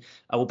in,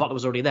 Buttler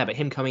was already there, but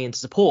him coming in to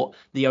support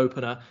the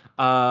opener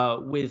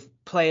with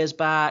players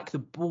back, the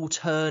ball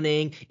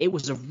turning. It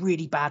was a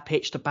really bad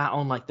pitch to bat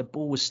on. Like the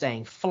ball was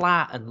staying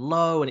flat and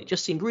low, and it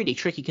just seemed really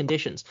tricky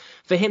conditions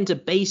for him to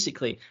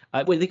basically.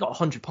 They got a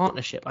 100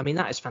 partnership. I mean,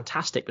 that is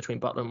fantastic between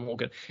Buttler and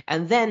Morgan.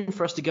 And then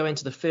for us to go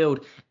into the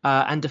field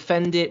and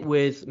defend it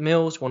with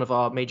Mills, one of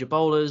our major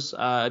bowlers,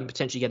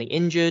 potentially getting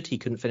injured. He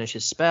couldn't finish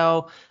his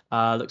spell.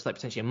 Looks like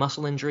potentially a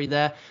muscle injury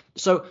there.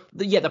 So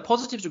the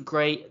positives were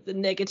great. The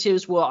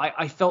negatives were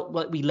I felt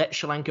like we let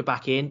Sri Lanka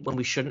back in when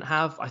we shouldn't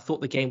have. I thought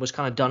the game was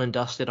kind of done and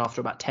dusted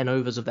after about 10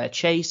 overs of their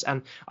chase.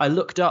 And I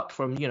looked up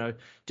from, doing a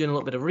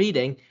little bit of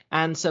reading,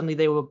 and suddenly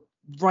they were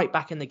right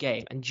back in the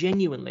game. And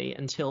genuinely,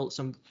 until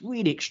some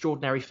really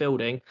extraordinary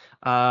fielding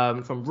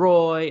from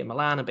Roy and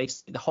Milan, and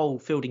basically the whole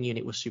fielding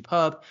unit was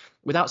superb,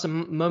 without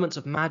some moments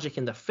of magic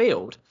in the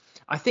field,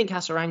 I think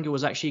Hasaranga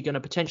was actually going to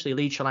potentially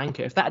lead Sri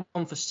Lanka. If that had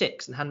gone for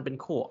 6 and hadn't been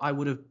caught, I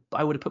would have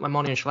put my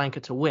money on Sri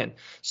Lanka to win.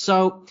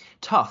 So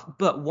tough.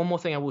 But one more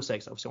thing I will say,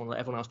 because obviously I want to let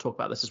everyone else talk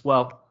about this as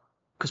well,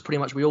 because pretty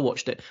much we all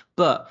watched it.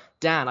 But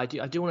Dan, I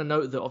do want to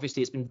note that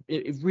obviously it's been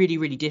really,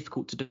 really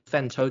difficult to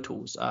defend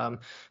totals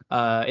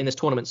in this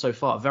tournament so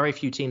far. Very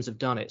few teams have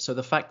done it. So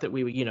the fact that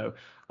we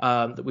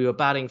were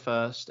batting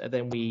first, and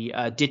then we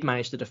did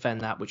manage to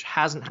defend that, which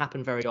hasn't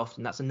happened very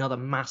often. That's another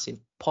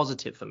massive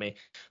positive for me.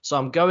 So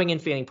I'm going in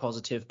feeling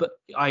positive, but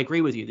I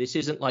agree with you. This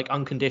isn't like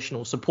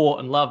unconditional support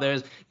and love.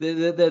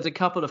 There's a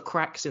couple of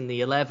cracks in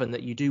the 11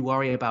 that you do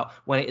worry about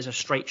when it is a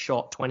straight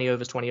shot, 20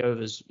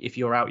 overs. If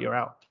you're out, you're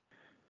out.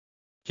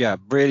 Yeah,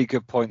 really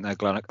good point there,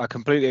 Glenn. I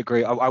completely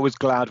agree. I was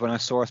glad when I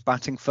saw us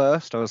batting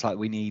first. I was like,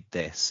 we need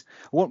this.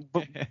 But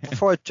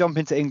before I jump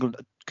into England,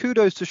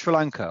 kudos to Sri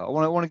Lanka. I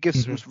want to give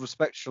some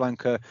respect to Sri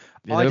Lanka.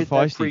 Yeah, I did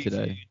their preview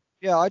today.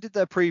 Yeah, I did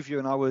their preview,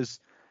 and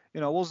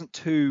I wasn't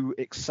too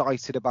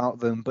excited about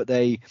them, but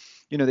they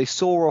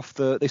saw off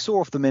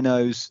the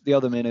minnows, the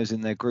other minnows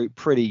in their group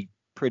pretty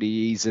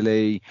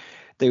easily.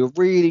 They were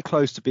really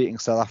close to beating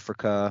South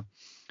Africa.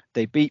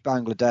 They beat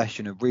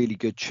Bangladesh in a really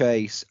good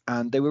chase,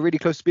 and they were really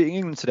close to beating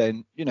England today.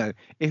 And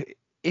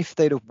if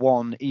they'd have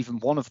won even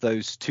one of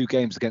those two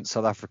games against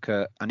South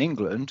Africa and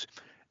England,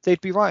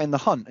 they'd be right in the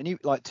hunt. And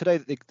like today,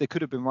 they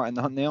could have been right in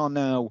the hunt. They are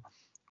now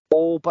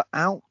all but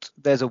out.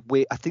 There's a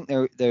weird. I think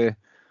they're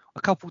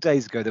a couple of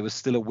days ago there was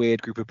still a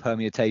weird group of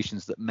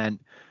permutations that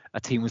meant a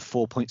team with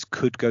 4 points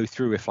could go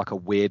through if like a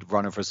weird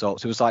run of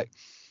results. It was like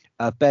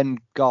Ben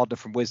Gardner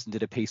from Wisdom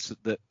did a piece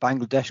that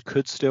Bangladesh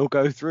could still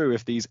go through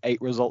if these 8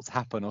 results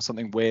happen or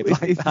something weird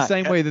like it's that. The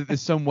same way that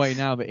there's some way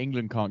now that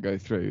England can't go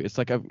through. It's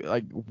like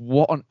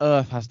what on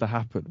earth has to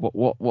happen?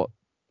 What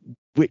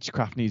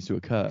witchcraft needs to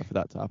occur for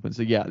that to happen?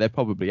 So yeah, they're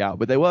probably out,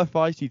 but they were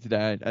feisty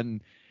today,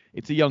 and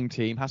it's a young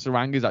team.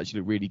 Hassaranga's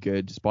actually really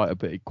good despite a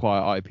bit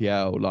quiet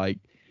IPL. Like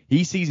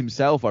he sees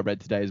himself, I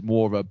read today, as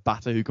more of a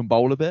batter who can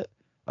bowl a bit.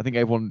 I think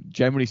everyone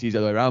generally sees the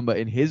other way around, but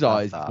in his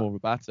eyes, he's more of a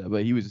batter.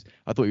 But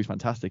I thought he was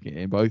fantastic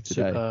in both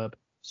today.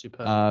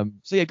 Superb.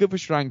 So yeah, good for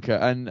Sri Lanka,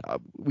 and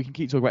we can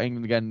keep talking about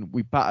England again.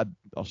 We battered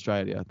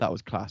Australia. That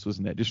was class,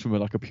 wasn't it? Just from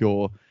a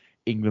pure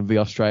England v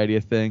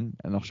Australia thing,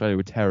 and Australia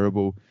were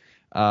terrible.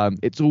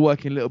 It's all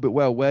working a little bit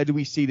well. Where do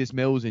we see this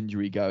Mills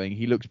injury going?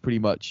 He looks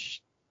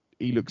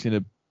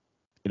in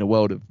a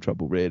world of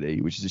trouble,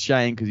 really, which is a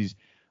shame because he's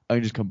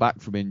only just come back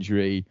from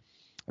injury.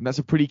 And that's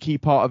a pretty key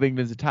part of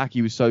England's attack.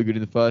 He was so good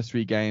in the first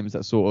 3 games.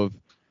 That sort of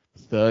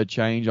third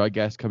change, I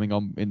guess, coming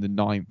on in the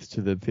 9th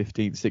to the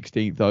 15th,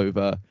 16th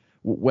over.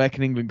 Where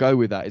can England go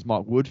with that? Is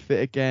Mark Wood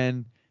fit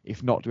again?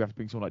 If not, do we have to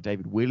bring someone like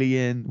David Willey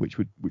in, which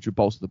would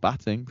bolster the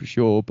batting for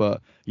sure?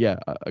 But yeah,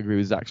 I agree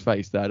with Zach's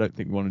face there. I don't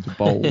think we wanted to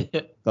bowl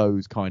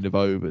those kind of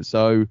overs.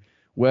 So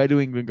where do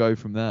England go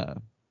from there?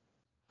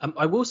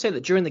 I will say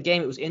that during the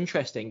game, it was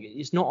interesting.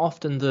 It's not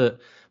often that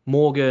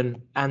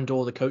Morgan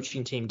or the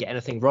coaching team get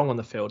anything wrong on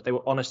the field. They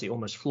were honestly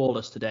almost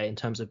flawless today in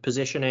terms of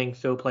positioning,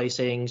 field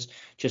placings,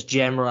 just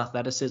general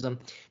athleticism.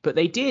 But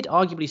they did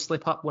arguably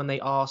slip up when they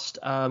asked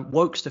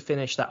Woakes to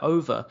finish that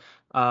over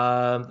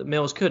that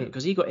Mills couldn't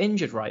because he got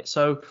injured, right?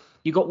 So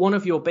you got one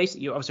of your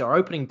obviously our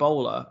opening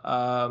bowler,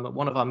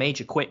 one of our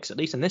major quicks, at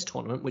least in this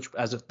tournament, which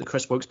as of the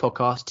Chris Woakes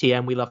podcast,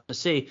 TM, we love to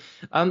see.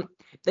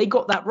 They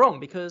got that wrong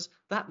because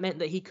that meant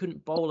that he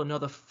couldn't bowl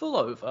another full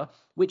over,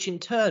 which in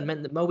turn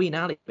meant that Moeen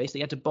Ali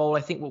basically had to bowl,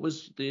 I think, what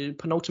was the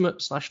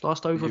penultimate /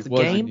 last over of the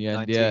game. In the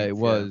end, it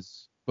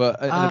was. But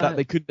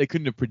they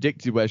couldn't have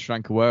predicted where Sri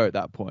Lanka were at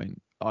that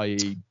point,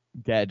 i.e.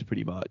 dead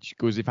pretty much.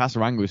 Because if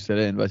Hasaranga was still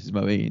in versus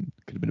Moeen,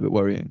 it could have been a bit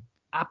worrying.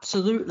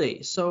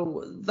 Absolutely.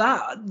 So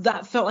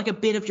that felt like a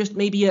bit of just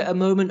maybe a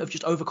moment of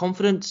just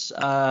overconfidence,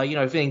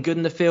 feeling good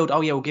in the field. Oh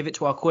yeah, we'll give it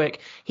to our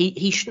quick.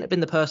 He shouldn't have been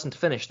the person to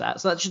finish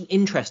that. So that's just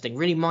interesting,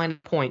 really minor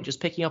point,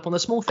 just picking up on the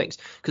small things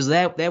because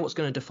they're what's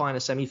going to define a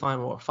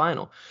semi-final or a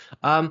final.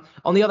 On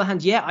the other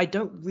hand, yeah, I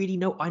don't really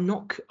know. I'm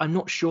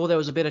not sure. There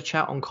was a bit of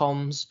chat on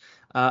comms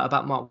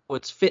about Mark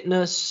Wood's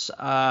fitness.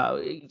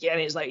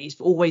 It's like he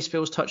always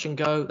feels touch and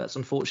go. That's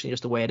unfortunately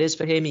just the way it is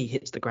for him. He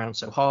hits the ground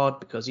so hard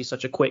because he's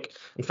such a quick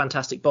and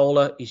fantastic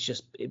bowler. He's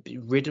just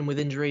ridden with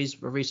injuries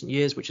for recent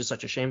years, which is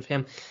such a shame for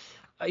him.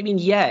 I mean,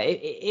 yeah,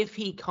 if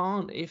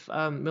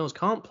Mills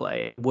can't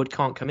play, Wood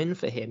can't come in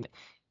for him.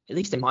 At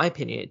least in my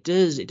opinion, it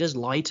does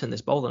lighten this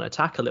bowling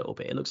attack a little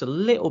bit. It looks a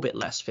little bit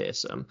less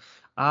fearsome.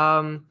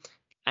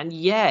 And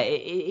yeah,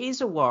 it is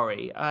a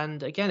worry.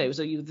 And again, it was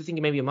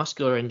thinking maybe a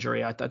muscular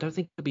injury. I don't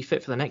think he'll be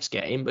fit for the next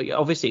game, but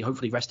obviously,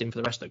 hopefully rest him for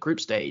the rest of the group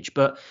stage.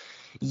 But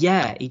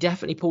yeah, he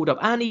definitely pulled up.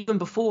 And even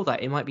before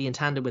that, it might be in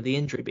tandem with the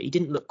injury, but he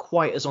didn't look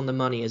quite as on the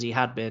money as he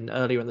had been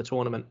earlier in the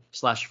tournament /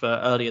 for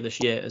earlier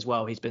this year as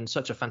well. He's been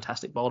such a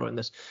fantastic bowler in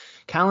this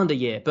calendar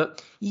year.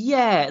 But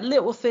yeah,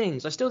 little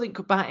things. I still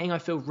think batting, I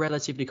feel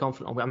relatively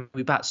confident on. I mean,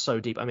 we bat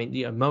so deep. I mean,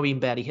 Moeen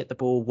barely hit the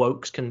ball.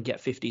 Woakes can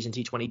get 50s in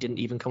T20, didn't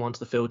even come onto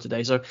the field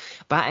today. So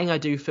batting, I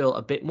do feel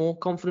a bit more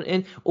confident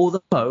in.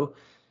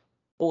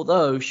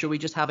 Although, should we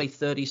just have a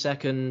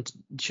 30-second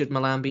should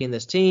Malan be in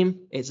this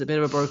team? It's a bit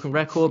of a broken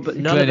record, but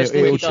none of us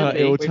think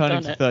it will turn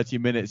into 30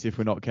 minutes if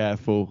we're not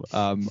careful.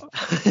 I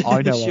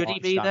know. Should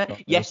he be there?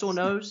 Yes or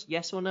no's?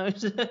 Yes or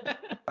no's?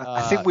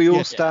 I think we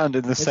all stand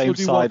in the same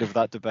side of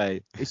that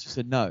debate. It's just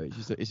a no.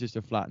 It's just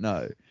a flat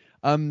no.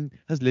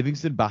 Has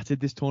Livingston batted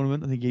this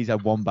tournament? I think he's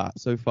had one bat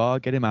so far.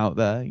 Get him out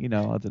there. I don't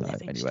know.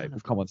 Anyway,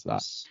 we've come on to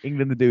that.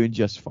 England are doing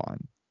just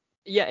fine.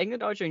 Yeah,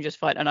 England are doing just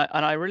fine, and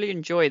I really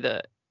enjoy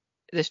that.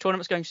 This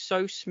tournament's going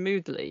so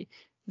smoothly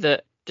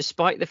that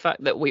despite the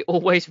fact that we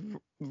always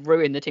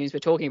ruin the teams we're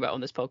talking about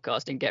on this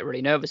podcast and get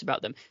really nervous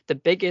about them, the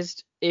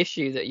biggest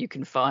issue that you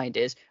can find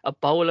is a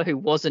bowler who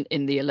wasn't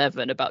in the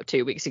 11 about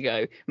 2 weeks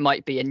ago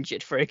might be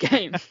injured for a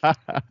game.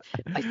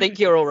 I think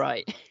you're all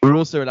right. We're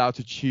also allowed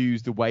to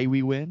choose the way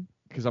we win.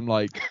 Because I'm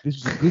like, this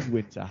is a good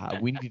win to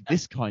have. We needed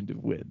this kind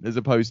of win, as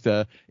opposed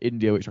to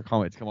India, which I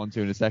can't wait to come on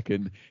to in a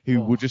second,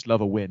 who will just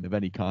love a win of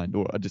any kind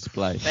or a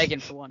display.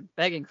 Begging for one.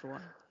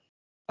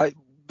 I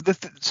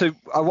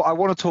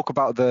want to talk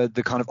about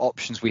the kind of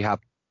options we have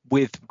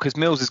because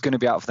Mills is going to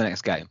be out for the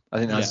next game. I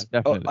think that's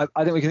definitely.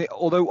 I think we can.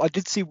 Although I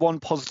did see one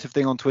positive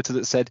thing on Twitter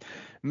that said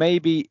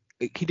maybe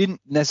he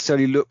didn't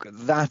necessarily look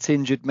that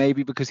injured,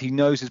 maybe because he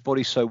knows his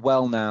body so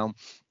well now.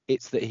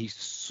 It's that he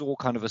saw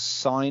kind of a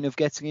sign of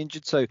getting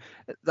injured. So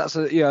that's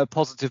a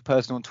positive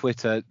person on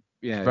Twitter.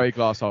 Very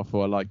glass half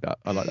full. I like that.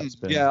 I like that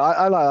spin. Yeah,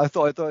 I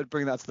thought I'd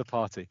bring that to the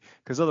party,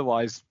 because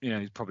otherwise,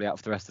 he's probably out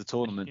for the rest of the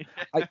tournament.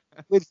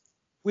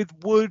 With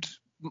Wood,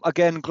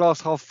 again,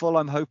 glass half full.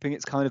 I'm hoping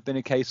it's kind of been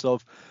a case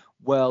of,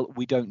 well,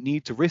 we don't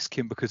need to risk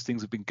him because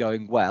things have been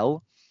going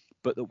well,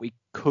 but that we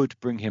could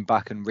bring him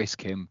back and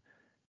risk him,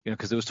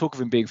 because there was talk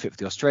of him being fit for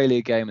the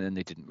Australia game, and then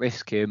they didn't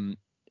risk him,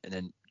 and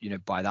then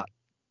by that,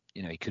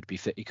 he could be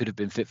fit. He could have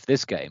been fit for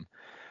this game.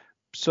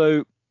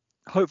 So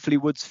hopefully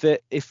Wood's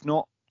fit. If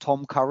not,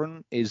 Tom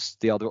Curran is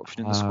the other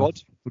option in the squad.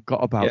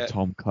 Forgot about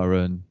Tom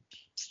Curran.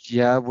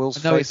 Yeah, Will.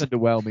 I know it's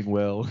underwhelming,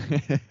 Will.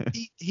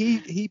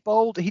 he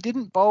bowled. He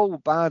didn't bowl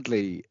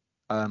badly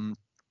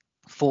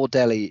for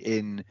Delhi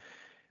in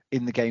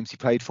the games he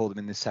played for them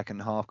in the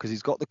second half, because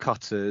he's got the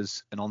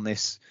cutters, and on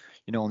this,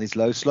 on these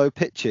low, slow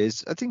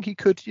pitches, I think he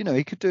could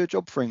do a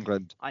job for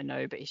England. I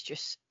know, but he's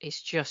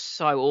just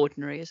so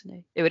ordinary, isn't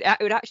he? It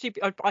would actually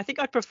be, I think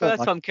I'd prefer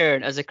Tom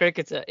Curran as a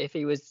cricketer if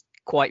he was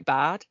quite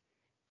bad.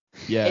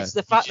 Yeah, it's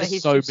the fact that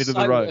he's so just middle so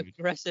of the road,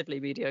 aggressively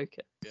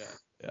mediocre.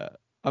 Yeah.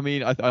 I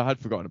mean, I had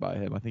forgotten about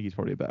him. I think he's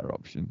probably a better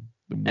option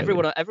than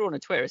everyone on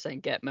Twitter is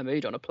saying get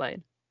Mahmood on a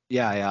plane.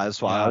 Yeah,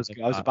 that's why I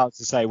was about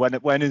to say,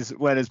 when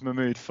is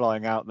Mahmood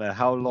flying out there?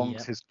 How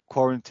long's his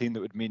quarantine that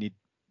would mean he'd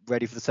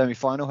ready for the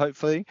semi-final,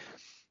 hopefully?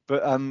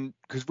 But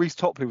because Reece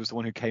Topley was the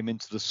one who came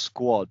into the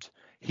squad,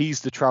 he's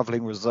the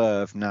travelling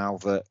reserve now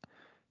that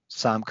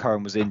Sam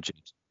Curran was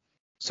injured.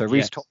 So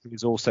Reece Topley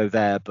is also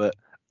there, but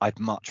I'd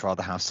much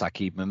rather have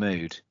Saqib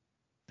Mahmood.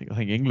 I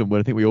think England would.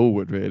 I think we all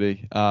would,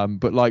 really.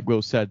 But like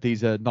Will said,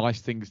 these are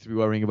nice things to be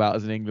worrying about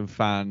as an England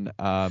fan.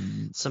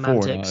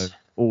 Semantics. 4-0,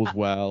 all's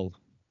well.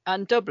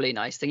 And doubly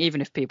nice thing,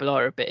 even if people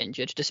are a bit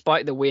injured,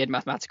 despite the weird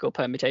mathematical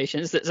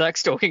permutations that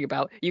Zach's talking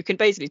about, you can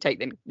basically take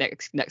the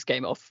next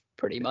game off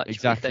pretty much.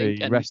 Exactly.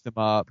 Rest them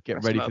up,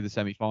 get ready for the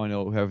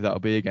semi-final, whoever that'll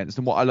be against.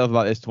 And what I love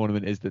about this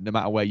tournament is that no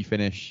matter where you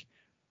finish,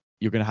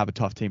 you're going to have a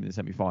tough team in the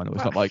semi-final.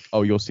 It's not like,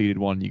 you're seeded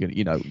one, you're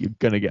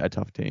going to get a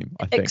tough team,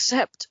 I think.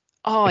 Except,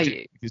 are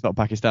you? It's not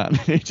Pakistan.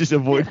 Just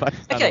avoid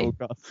Pakistan at all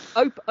costs.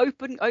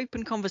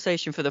 Open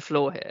conversation for the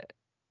floor here.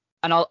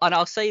 And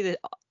I'll say that.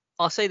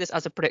 I'll say this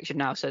as a prediction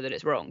now so that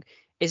it's wrong.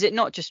 Is it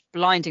not just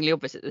blindingly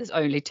obvious that there's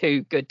only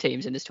two good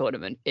teams in this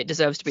tournament? It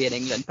deserves to be an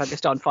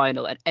England-Pakistan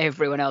final, and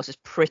everyone else is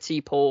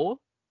pretty poor.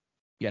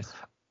 Yes.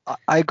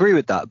 I agree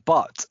with that,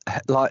 but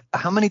like,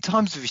 how many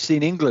times have you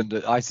seen England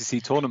at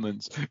ICC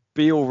tournaments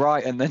be all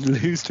right and then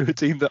lose to a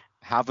team that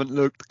haven't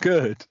looked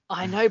good?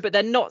 I know, but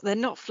they're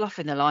not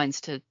fluffing the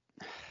lines to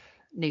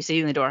New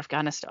Zealand or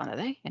Afghanistan, are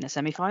they, in a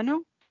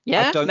semi-final?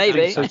 Yeah,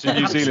 maybe. So to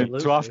New Zealand,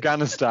 to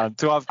Afghanistan.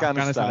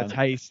 Afghanistan are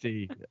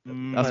tasty.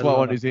 That's why I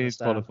want New Zealand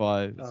to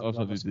qualify. That's why I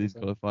want New Zealand to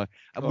qualify.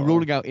 And we're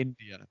ruling out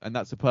India, and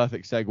that's a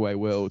perfect segue,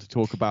 Will, to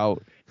talk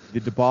about the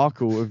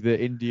debacle of the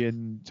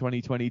Indian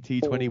 2020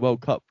 T20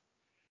 World Cup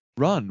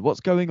run.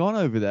 What's going on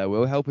over there,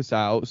 Will? Help us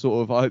out.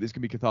 Sort of. I hope this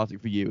can be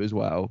cathartic for you as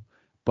well.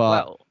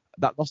 But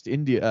that loss to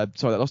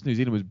that loss to New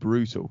Zealand was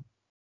brutal.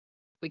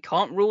 We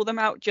can't rule them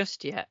out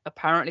just yet.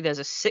 Apparently, there's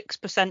a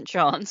 6%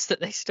 chance that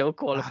they still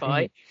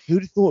qualify.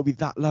 Who'd have thought it'd be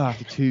that low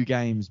after 2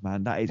 games,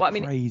 man? That is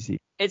crazy.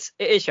 It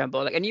is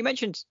shambolic. And you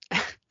mentioned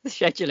the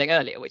scheduling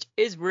earlier, which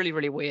is really,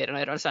 really weird. And I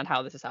don't understand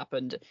how this has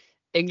happened.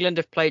 England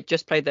have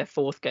just played their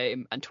 4th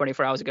game, and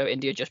 24 hours ago,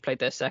 India just played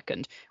their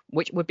 2nd,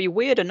 which would be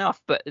weird enough.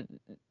 But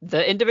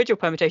the individual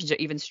permutations are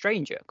even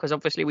stranger, because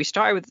obviously we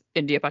started with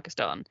India,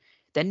 Pakistan.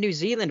 Then New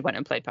Zealand went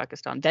and played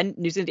Pakistan. Then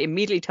New Zealand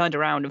immediately turned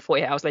around and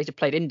 48 hours later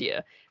played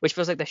India, which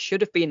feels like there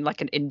should have been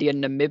like an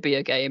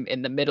India-Namibia game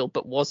in the middle,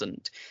 but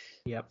wasn't.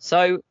 Yep.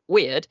 So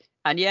weird.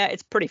 And yeah,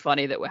 it's pretty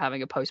funny that we're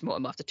having a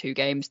post-mortem after 2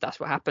 games. That's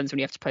what happens when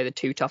you have to play the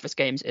 2 toughest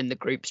games in the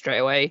group straight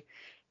away.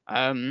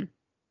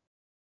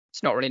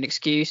 It's not really an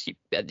excuse.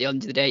 At the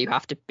end of the day, you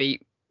have to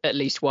beat at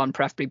least one,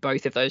 preferably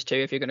both of those 2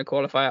 if you're going to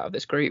qualify out of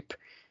this group.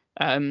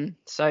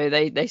 So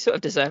they sort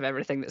of deserve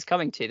everything that's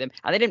coming to them,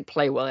 and they didn't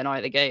play well in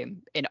either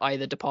game, in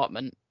either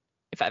department,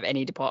 in fact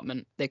any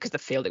department, because the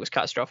field, it was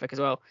catastrophic as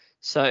well.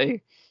 So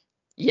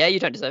yeah, you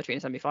don't deserve to be in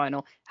a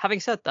semi-final. Having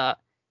said that,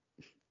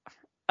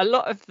 a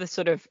lot of the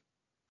sort of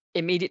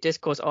immediate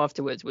discourse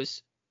afterwards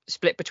was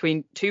split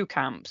between 2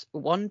 camps,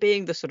 one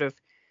being the sort of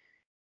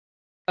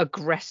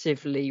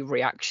aggressively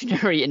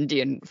reactionary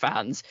Indian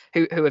fans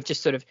who have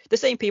just sort of the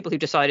same people who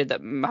decided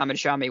that Mohammad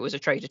Shami was a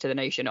traitor to the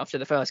nation after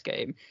the first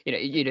game.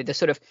 You know the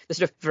sort of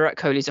Virat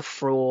Kohli's a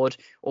fraud,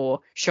 or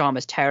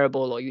Sharma's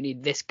terrible, or you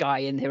need this guy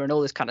in here, and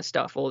all this kind of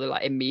stuff, all the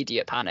like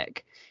immediate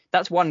panic.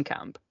 That's one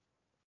camp.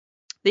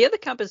 The other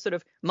camp is sort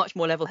of much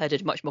more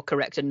level-headed, much more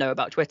correct and know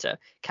about Twitter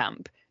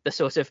camp. The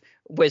sort of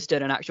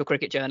Wisden and actual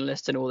cricket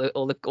journalists and all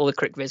the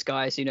CricViz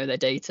guys who know their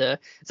data.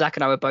 Zach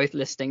and I were both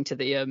listening to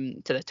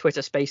the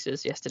Twitter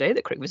Spaces yesterday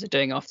that CricViz are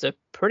doing after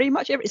pretty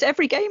much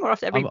every game, or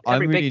after every big game. I'm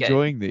really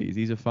enjoying these.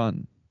 These are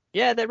fun.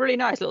 Yeah, they're really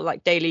nice little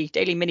like daily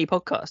mini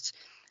podcasts.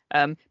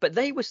 But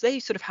they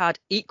sort of had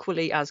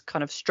equally as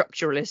kind of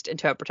structuralist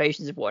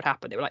interpretations of what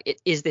happened. They were like,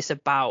 is this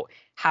about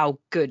how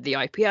good the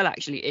IPL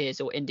actually is,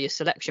 or India's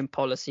selection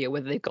policy, or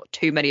whether they've got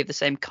too many of the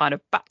same kind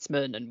of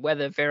batsmen, and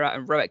whether Virat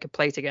and Rohit could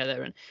play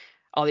together, and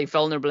are they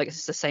vulnerable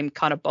against the same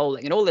kind of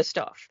bowling, and all this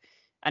stuff.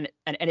 And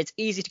it's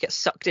easy to get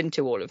sucked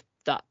into all of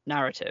that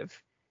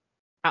narrative.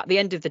 At the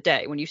end of the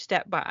day, when you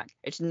step back,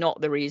 it's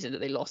not the reason that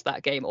they lost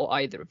that game or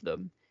either of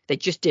them. They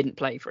just didn't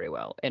play very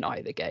well in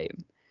either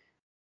game.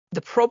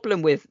 The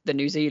problem with the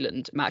New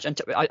Zealand match, and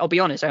I'll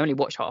be honest, I only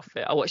watched half of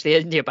it. I watched the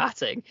India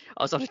batting.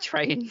 I was on a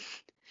train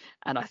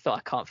and I thought,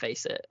 I can't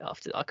face it.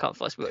 I can't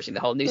face watching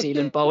the whole New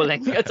Zealand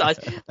bowling.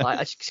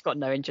 I just got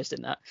no interest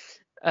in that.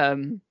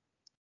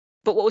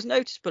 But what was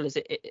noticeable is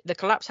the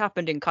collapse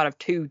happened in kind of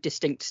two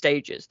distinct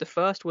stages. The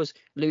first was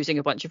losing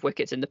a bunch of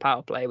wickets in the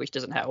power play, which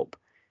doesn't help.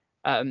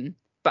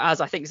 But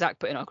as I think Zach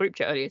put in our group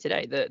chat earlier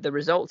today, the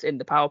results in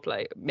the power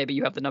play, maybe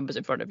you have the numbers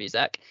in front of you,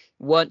 Zach,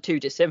 weren't too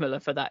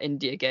dissimilar for that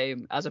India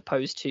game as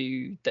opposed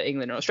to the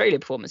England and Australia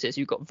performances.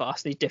 You got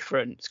vastly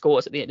different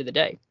scores at the end of the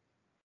day.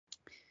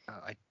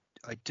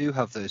 I do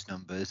have those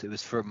numbers. It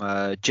was from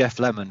Jeff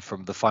Lemon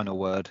from The Final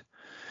Word.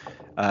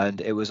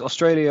 And it was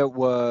Australia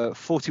were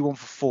 41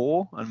 for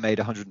 4 and made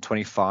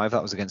 125.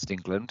 That was against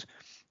England.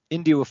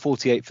 India were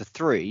 48 for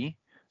 3.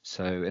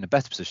 So in a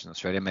better position than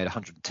Australia, made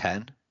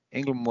 110.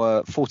 England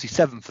were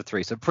 47 for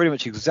 3, so pretty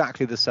much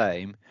exactly the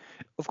same.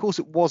 Of course,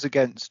 it was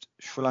against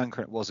Sri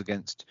Lanka and it was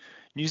against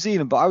New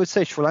Zealand, but I would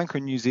say Sri Lanka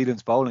and New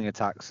Zealand's bowling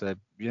attacks, they're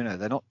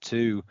not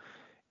too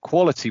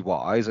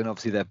quality-wise, and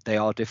obviously they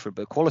are different,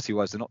 but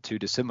quality-wise, they're not too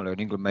dissimilar,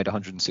 and England made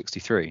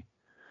 163.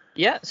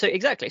 Yeah, so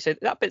exactly. So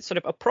that bit's sort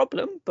of a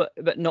problem, but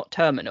not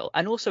terminal.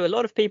 And also a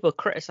lot of people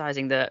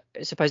criticizing the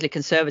supposedly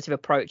conservative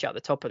approach at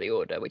the top of the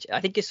order, which I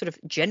think is sort of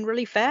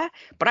generally fair.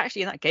 But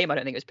actually in that game, I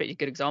don't think it was a pretty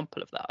good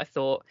example of that. I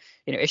thought,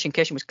 Ishan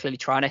Kishan was clearly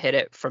trying to hit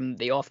it from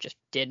the off, just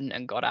didn't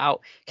and got out.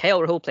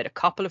 KL Rahul played a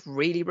couple of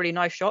really, really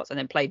nice shots and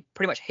then played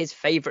pretty much his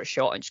favorite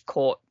shot and just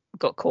got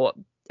caught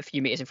a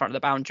few meters in front of the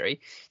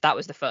boundary. That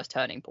was the first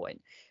turning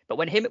point. But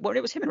when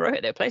it was him and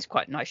Rohit, they were playing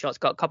quite nice shots,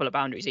 got a couple of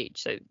boundaries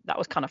each. So that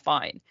was kind of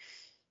fine.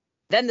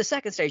 Then the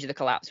second stage of the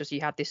collapse was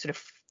you had this sort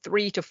of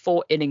 3 to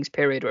 4 innings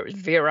period where it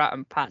was Virat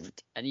and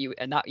Pant, and you were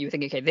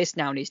thinking, okay, this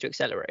now needs to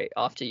accelerate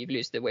after you've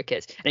lost the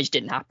wickets, and it just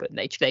didn't happen.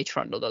 They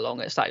trundled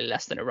along at slightly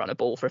less than a run a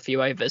ball for a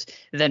few overs.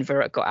 Then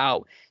Virat got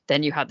out.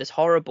 Then you had this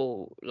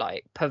horrible,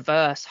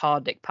 perverse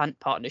Hardik-Pant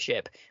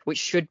partnership, which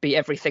should be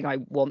everything I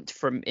want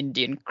from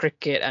Indian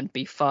cricket and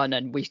be fun,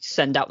 and we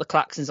send out the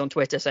klaxons on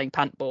Twitter saying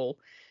Pant ball.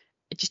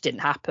 It just didn't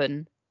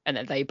happen, and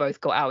then they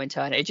both got out in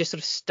turn. It just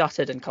sort of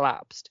stuttered and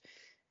collapsed.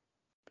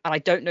 And I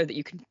don't know that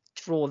you can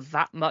draw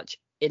that much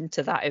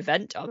into that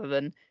event other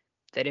than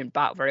they didn't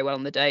bat very well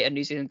on the day and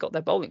New Zealand got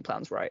their bowling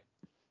plans right.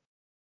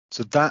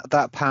 So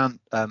that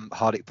Pant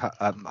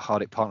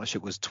Hardik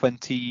partnership was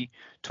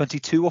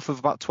 22 off of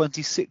about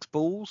 26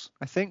 balls,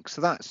 I think.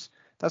 So that's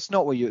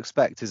not what you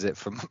expect, is it,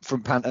 from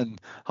Pant and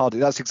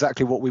Hardik? That's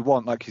exactly what we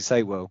want, like you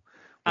say, Will.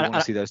 We want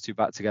to see those two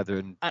bat together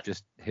and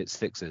just hit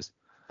sixes.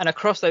 And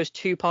across those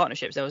two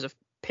partnerships, there was a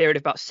period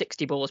of about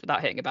 60 balls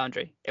without hitting a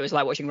boundary. It was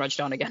like watching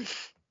Rajasthan again.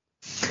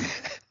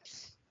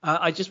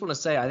 I just want to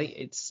say, I think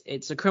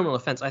it's a criminal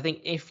offence. I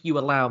think if you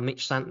allow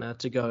Mitch Santner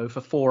to go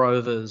for 4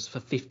 overs for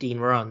 15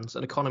 runs,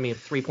 an economy of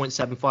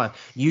 3.75,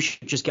 you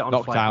should just get on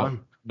knocked flight out.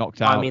 1.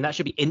 Knocked out. I mean, that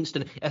should be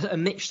instant. A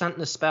Mitch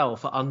Santner spell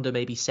for under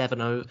maybe 7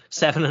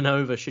 and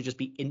over should just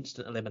be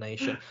instant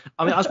elimination.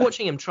 I mean, I was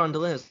watching him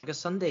trundle in. It's like a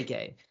Sunday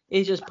game.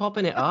 He's just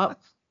popping it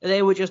up.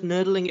 They were just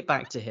nurdling it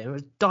back to him. It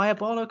was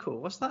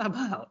diabolical. What's that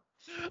about?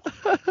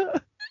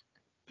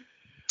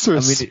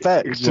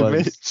 Respect to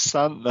Mitch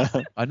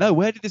Santner. I know.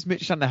 Where did this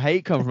Mitch Santner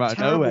hate come from out of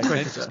nowhere?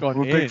 I'm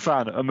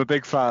a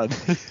big fan.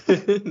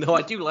 No,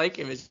 I do like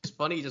him. It's just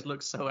funny. He just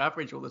looks so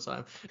average all the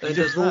time. He's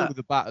a fraud with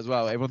the bat as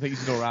well. Everyone thinks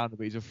he's an all-rounder,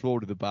 but he's a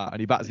fraud with the bat, and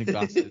he bats in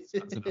glasses.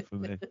 That's enough for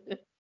me.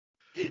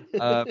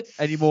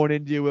 Any more in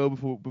India, Will,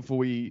 before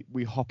we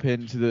hop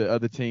into the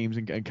other teams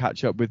and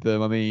catch up with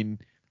them? I mean,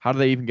 how do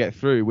they even get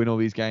through, win all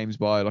these games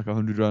by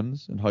 100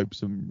 runs and hope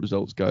some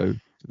results go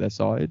to their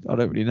side? I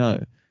don't really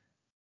know.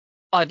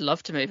 I'd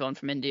love to move on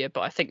from India,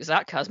 but I think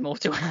Zach has more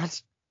to add.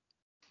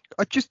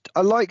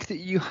 I like that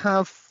you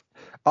have.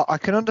 I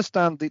can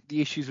understand the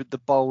issues with the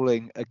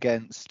bowling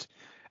against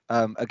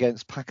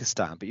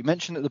Pakistan, but you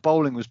mentioned that the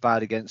bowling was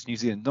bad against New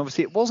Zealand. And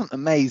obviously, it wasn't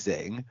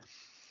amazing,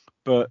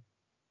 but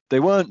they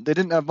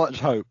didn't have much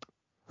hope.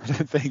 I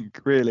don't think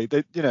really.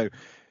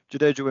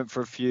 Jadeja went for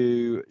a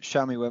few,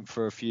 Shami went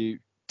for a few.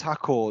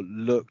 Thakur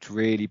looked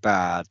really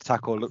bad.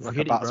 Thakur looked like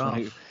a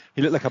batsman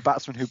he looked like a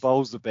batsman who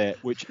bowls a bit,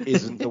 which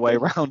isn't the way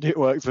around it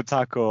works for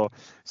Thakur.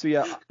 So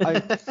yeah,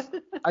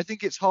 I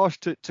think it's harsh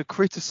to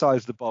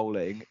criticise the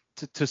bowling.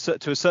 To a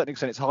certain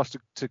extent, it's harsh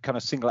to kind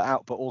of single it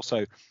out, but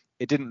also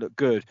it didn't look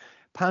good.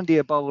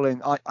 Pandya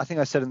bowling, I think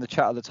I said in the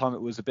chat at the time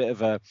it was a bit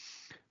of a,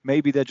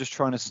 maybe they're just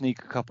trying to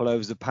sneak a couple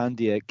overs of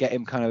Pandya, get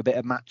him kind of a bit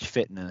of match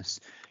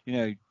fitness.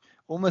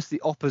 Almost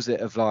the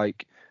opposite of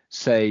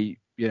say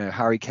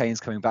Harry Kane's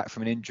coming back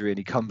from an injury and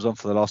he comes on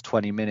for the last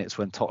 20 minutes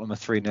when Tottenham are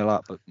 3-0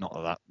 up, but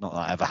not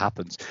that ever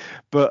happens.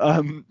 But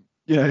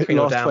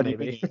last down, 20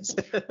 maybe. minutes.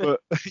 But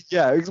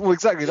yeah, well,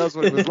 exactly, that's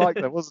what it was like,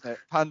 though, wasn't it?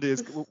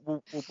 Pandia's,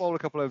 we'll bowl a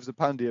couple overs of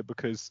Pandya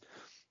because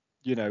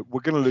we're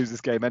going to lose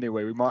this game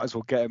anyway. We might as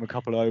well get him a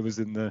couple of overs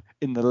in the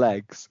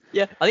legs.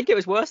 Yeah, I think it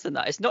was worse than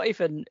that. It's not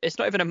even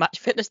a match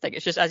fitness thing.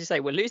 It's just, as you say,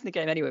 we're losing the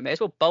game anyway. May as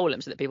well bowl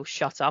him so that people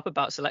shut up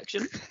about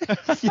selection.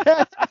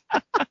 Yeah.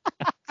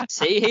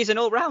 See, he's an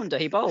all-rounder.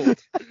 He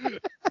bowled.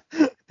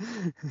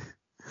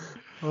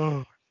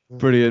 Oh,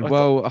 Brilliant.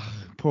 Well,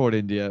 poor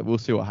India. We'll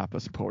see what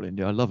happens. Poor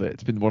India. I love it.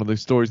 It's been one of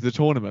those stories of the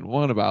tournament.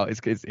 What about?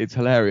 It's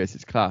hilarious.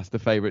 It's class. The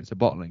favourites are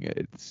bottling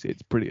it.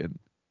 It's brilliant.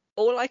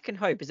 All I can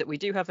hope is that we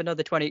do have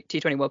another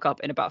T20 World Cup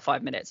in about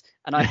 5 minutes,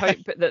 and I hope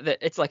that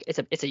it's like it's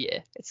a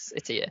year.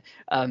 It's a year.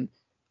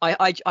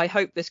 I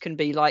hope this can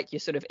be like your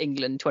sort of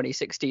England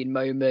 2016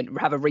 moment.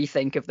 Have a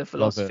rethink of the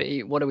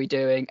philosophy. What are we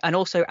doing? And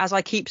also, as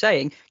I keep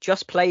saying,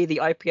 just play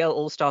the IPL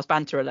All Stars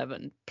Banter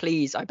 11,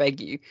 please. I beg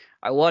you.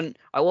 I want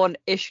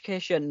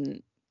Ishkish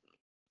and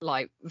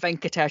like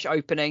Venkatesh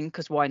opening,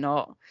 because why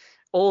not?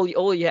 All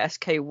your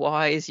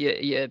SKYs,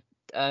 your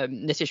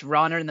Nitish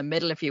Rana in the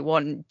middle if you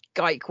want.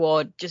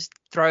 Gaikwad, just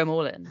throw them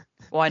all in.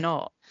 Why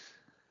not?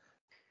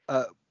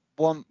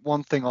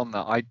 One thing on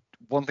that,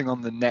 one thing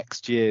on the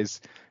next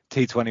year's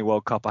T20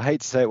 World Cup, I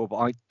hate to say it,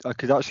 but I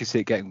could actually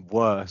see it getting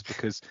worse,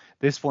 because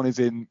this one is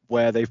in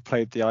where they've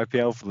played the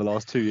IPL for the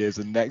last 2 years,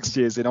 and next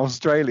year's in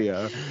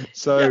Australia.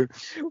 So,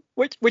 yeah.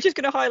 Which is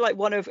going to highlight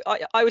one of,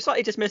 I was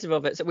slightly dismissive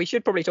of it, so we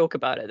should probably talk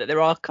about it, that there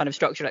are kind of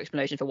structural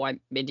explanations for why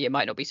India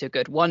might not be so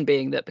good. One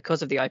being that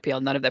because of the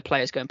IPL, none of their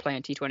players go and play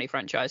in T20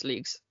 franchise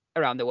leagues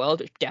around the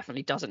world, which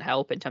definitely doesn't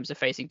help in terms of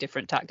facing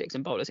different tactics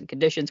and bowlers and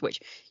conditions, which,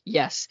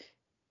 yes,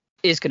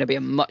 is going to be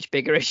a much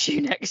bigger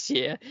issue next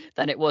year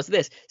than it was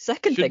this.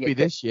 Second thing, it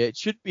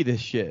should be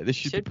this year. This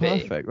should be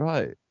perfect,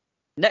 right?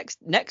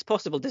 Next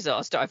possible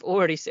disaster. I've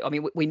already seen. I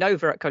mean, we know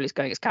Virat Kohli is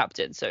going as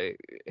captain, so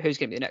who's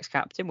going to be the next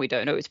captain? We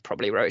don't know. It's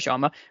probably Rohit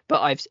Sharma,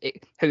 but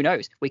who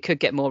knows? We could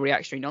get more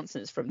reactionary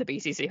nonsense from the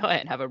BCCI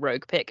and have a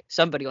rogue pick.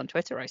 Somebody on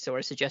Twitter I saw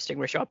is suggesting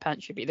Rishabh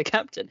Pant should be the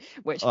captain,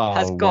 which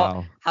has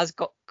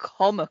got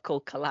comical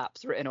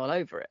collapse written all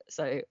over it.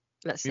 So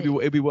let's see.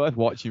 It'd be worth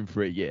watching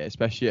for a year,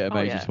 especially at a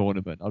major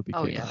tournament. I'd be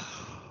keen. Yeah.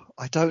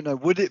 I don't know.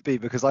 Would it be?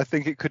 Because I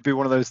think it could be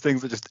one of those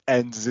things that just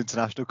ends his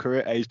international career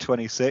at age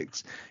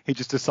 26. He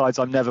just decides,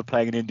 I'm never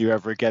playing in India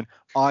ever again.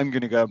 I'm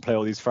going to go and play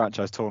all these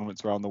franchise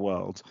tournaments around the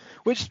world.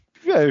 Which,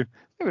 maybe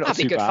not that'd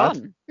too be good bad.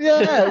 fun.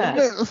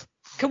 Yeah.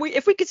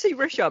 If we could see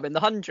Rishabh in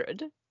the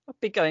 100, I'd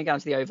be going down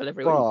to the Oval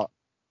every week.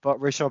 But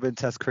Rishabh in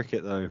Test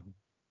cricket, though,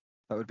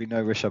 that would be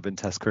no Rishabh in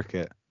Test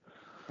cricket.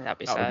 That'd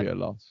be sad. That would be a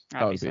loss.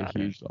 That would be a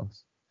huge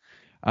loss.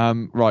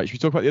 Right, should we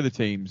talk about the other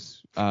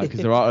teams?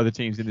 Because there are other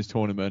teams in this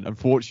tournament,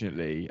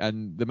 unfortunately.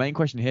 And the main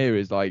question here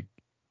is, like,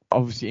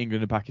 obviously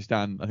England and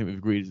Pakistan, I think we've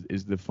agreed,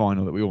 is the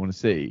final that we all want to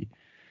see.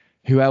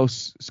 Who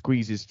else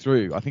squeezes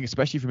through? I think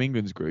especially from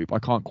England's group, I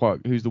can't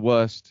quite. Who's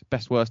the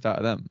best worst out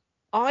of them?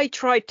 I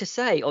tried to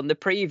say on the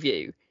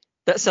preview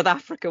that South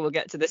Africa will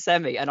get to the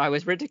semi, and I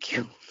was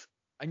ridiculed.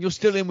 And you're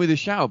still in with a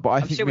shout, but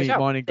I think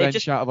mine and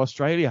Glenn's shout of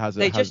Australia I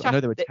know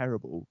they were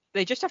terrible.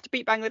 They just have to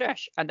beat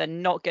Bangladesh and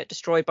then not get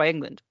destroyed by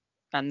England,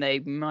 and they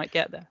might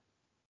get there.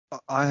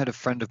 I had a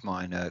friend of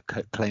mine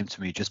claim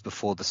to me just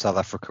before the South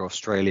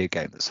Africa-Australia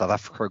game that South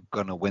Africa are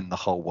going to win the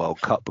whole World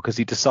Cup, because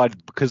he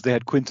decided, because they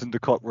had Quinton de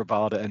Kock,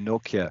 Rabada and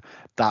Nokia,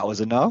 that was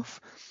enough.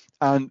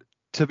 And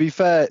to be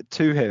fair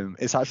to him,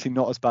 it's actually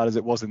not as bad as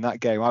it was in that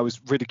game. I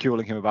was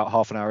ridiculing him about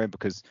half an hour in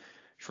because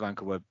Sri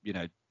Lanka were,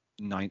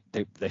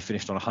 they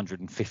finished on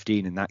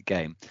 115 in that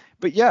game.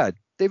 But yeah,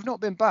 they've not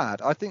been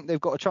bad. I think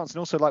they've got a chance. And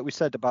also, like we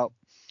said about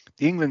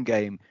the England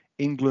game,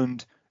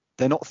 England,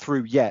 they're not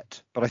through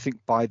yet, but I think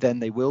by then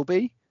they will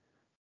be,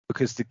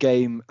 because the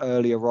game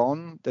earlier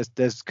on, there's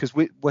because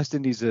West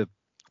Indies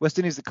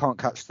that can't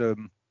catch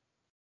them.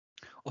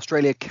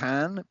 Australia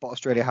can, but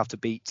Australia have to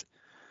beat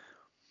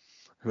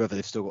whoever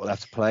they've still got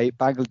left to play.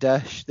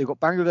 Bangladesh, they've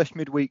got Bangladesh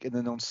midweek, and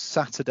then on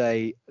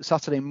Saturday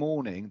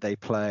morning they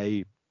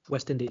play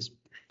West Indies.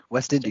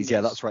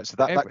 Yeah, that's right. So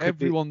that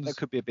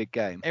could be a big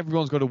game.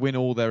 Everyone's got to win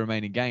all their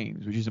remaining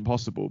games, which isn't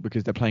possible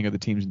because they're playing other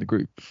teams in the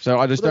group. So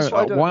I just don't.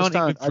 Why aren't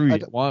England through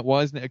yet?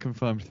 Why isn't it a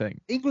confirmed thing?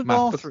 England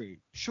are through,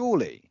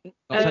 surely.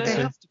 Not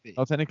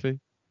technically.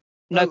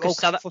 No, because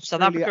South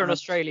Africa and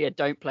Australia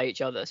don't play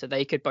each other, so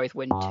they could both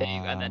win 2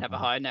 and then have a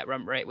higher net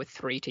run rate with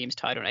 3 teams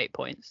tied on 8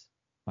 points.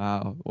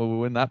 Wow. Well,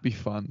 wouldn't that be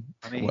fun?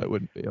 I mean, well, it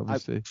wouldn't be,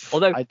 obviously.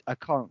 Although I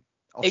can't.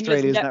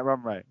 Australia's net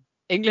run rate.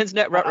 England's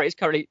net run rate is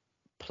currently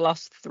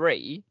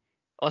 +3.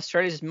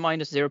 Australia's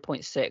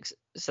 -0.6,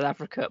 South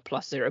Africa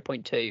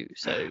 +0.2.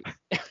 So,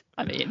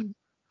 I mean,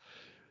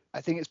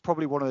 I think it's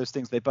probably one of those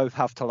things. They both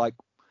have to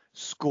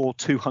score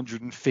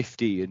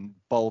 250 and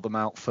bowl them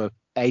out for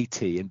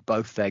 80 in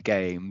both their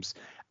games,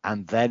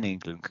 and then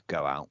England could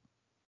go out.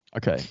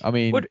 Okay, I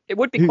mean, it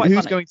would be quite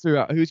who's funny.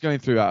 Who's going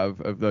through out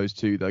of those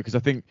two though? Because I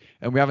think,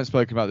 and we haven't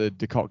spoken about the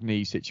de Kock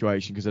knee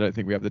situation because I don't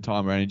think we have the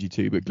time or energy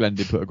to. But Glenn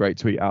did put a great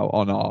tweet out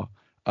on our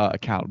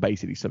account,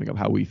 basically summing up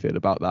how we feel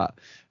about that.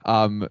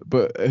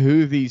 But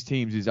who of these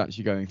teams is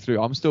actually going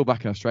through? I'm still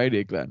back in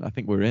Australia, Glenn. I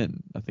think we're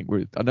in.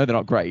 I know they're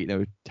not great. They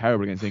were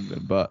terrible against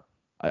England, but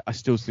I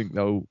still think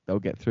they'll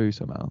get through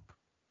somehow.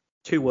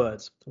 2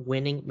 words: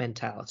 winning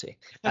mentality,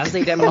 as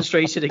they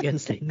demonstrated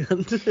against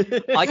England.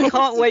 I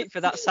can't wait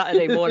for that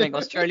Saturday morning,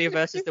 Australia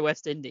versus the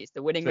West Indies,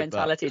 the winning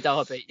mentality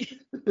derby.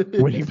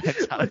 Winning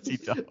mentality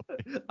derby.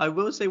 I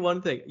will say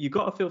one thing: you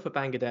got to feel for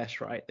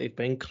Bangladesh, right? They've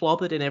been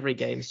clobbered in every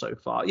game so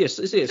far. Yes,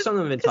 some of them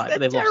have been tight,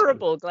 but they've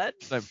terrible, lost. Glenn.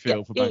 Don't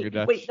feel for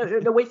Bangladesh. Wait,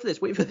 no, wait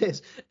for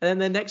this. And then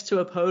their next 2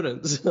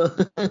 opponents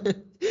are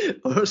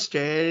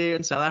Australia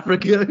and South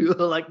Africa, who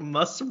are like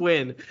must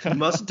win,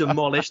 must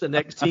demolish the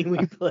next team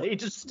we play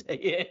to stay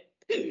in.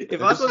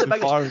 If I saw the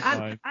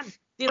Bangladesh, and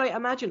did I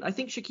imagine? I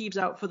think Shakib's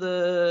out for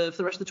the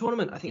rest of the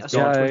tournament. I think I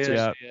saw on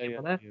Twitter.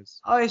 Yeah.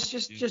 Oh, it's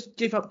just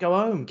give up, go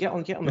home, get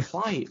on the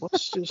flight.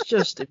 It's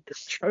just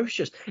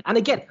atrocious. And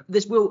again,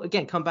 this will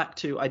again come back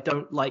to, I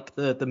don't like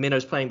the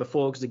minnows playing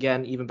before, because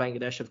again, even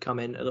Bangladesh have come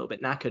in a little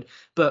bit knackered.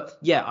 But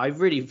yeah, I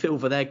really feel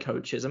for their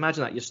coaches.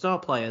 Imagine that your star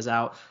players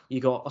out,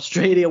 you got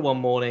Australia one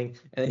morning,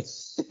 and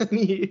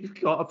you've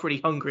got a pretty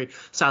hungry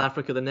South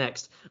Africa the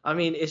next. I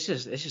mean, it's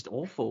just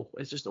awful.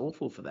 It's just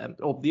awful for them.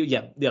 Or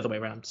the other way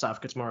around, South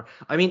Africa tomorrow.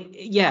 I mean,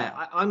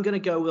 yeah, I'm going to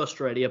go with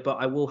Australia, but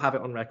I will have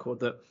it on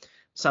record that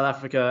South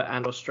Africa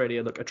and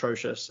Australia look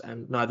atrocious,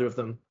 and neither of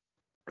them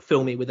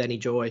fill me with any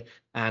joy.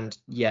 And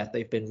yeah,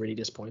 they've been really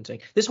disappointing.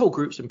 This whole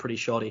group's been pretty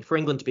shoddy. For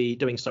England to be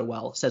doing so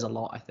well says a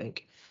lot, I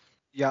think.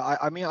 Yeah,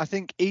 I mean, I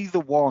think either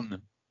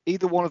one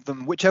of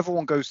them, whichever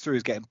one goes through,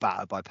 is getting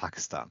battered by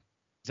Pakistan.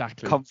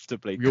 Exactly.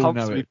 Comfortably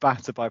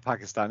battered by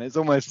Pakistan. It's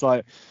almost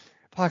like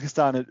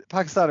Pakistan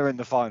are in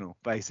the final,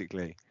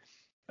 basically,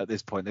 at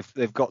this point.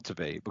 They've got to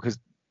be, because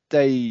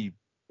I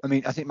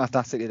think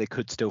mathematically they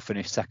could still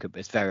finish second, but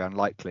it's very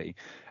unlikely.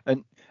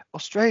 And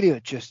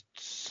Australia it's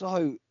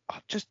their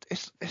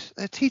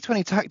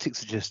T20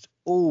 tactics are just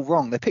all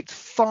wrong. They picked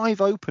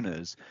 5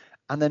 openers,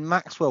 and then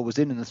Maxwell was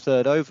in the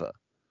 3rd over.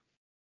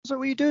 So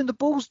what are you doing? The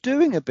ball's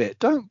doing a bit.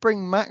 Don't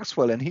bring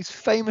Maxwell in. He's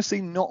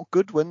famously not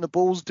good when the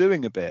ball's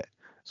doing a bit.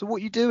 So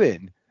what are you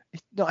doing?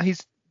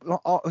 He's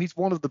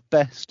one of the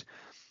best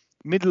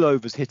middle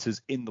overs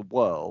hitters in the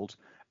world,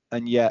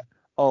 and yet,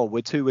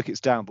 we're 2 wickets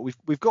down. But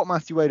we've got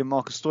Matthew Wade and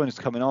Marcus Stoinis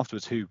coming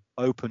afterwards, who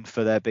opened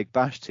for their Big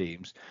Bash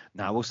teams.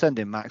 Now we'll send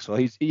in Maxwell.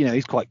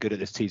 He's quite good at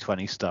this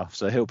T20 stuff,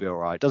 so he'll be all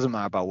right. Doesn't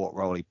matter about what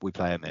role we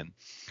play him in.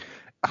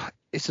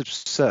 It's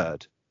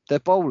absurd. Their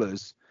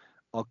bowlers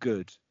are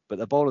good, but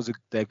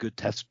they're good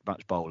Test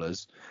match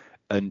bowlers.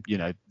 And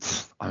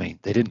they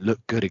didn't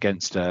look good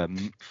against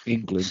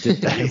England,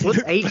 did they?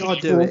 What's Agar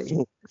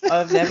doing?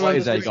 I've never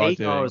understood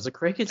Agar as a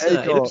cricketer.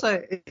 It looks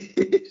like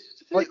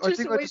I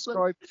think I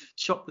described.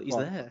 Shocked that he's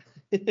there.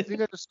 I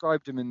think I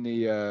described him in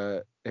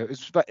the.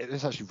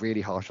 It's actually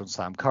really harsh on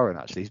Sam Curran.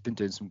 Actually, he's been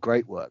doing some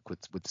great work with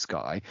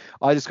Sky.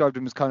 I described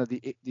him as kind of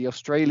the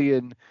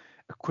Australian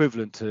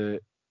equivalent to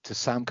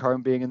Sam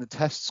Curran being in the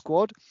Test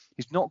squad.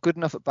 He's not good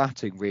enough at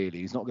batting, really.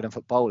 He's not good enough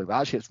at bowling.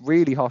 But actually, it's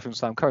really harsh on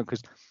Sam Curran,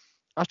 because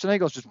Ashton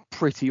Agar's just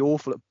pretty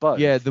awful at both.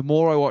 Yeah, the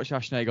more I watch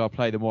Ashton Agar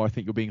play, the more I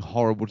think you're being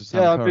horrible to Sam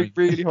Curran. Yeah, I'm being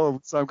really horrible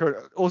to Sam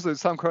Curran. Also,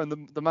 Sam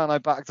Curran, the man I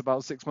backed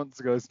about 6 months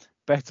ago, is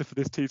better for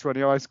this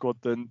T20I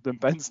squad than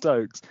Ben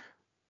Stokes.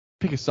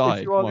 Pick a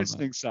side. If you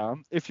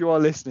are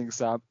listening,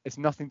 Sam, it's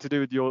nothing to do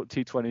with your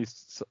T20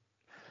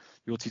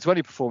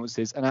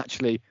 performances. And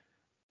actually,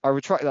 I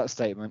retract that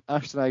statement.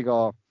 Ashton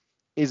Agar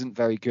isn't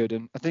very good,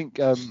 and I think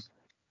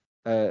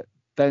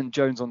Ben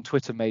Jones on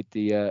Twitter made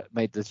the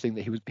thing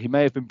that he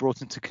may have been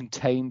brought in to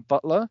contain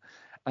Buttler,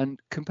 and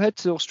compared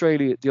to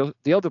Australia,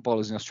 the other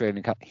bowlers in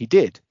Australian cap, he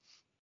did,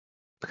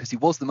 because he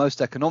was the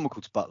most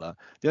economical to Buttler.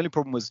 The only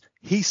problem was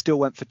he still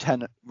went for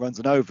 10 runs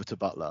and over to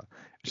Buttler,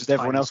 just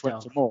everyone else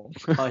went for more.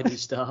 Tiny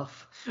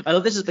stuff. I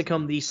love this has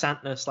become the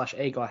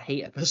Santner/Agar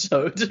hate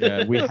episode.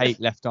 Yeah, we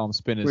hate left arm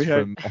spinners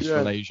from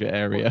Australasia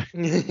area.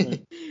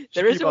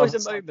 There is always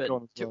a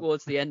moment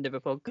towards the end of a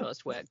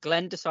podcast where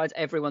Glenn decides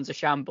everyone's a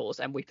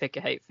shambles and we pick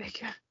a hate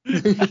figure.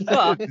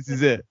 But this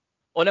is it.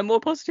 On a more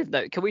positive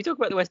note, can we talk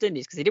about the West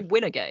Indies? Because he did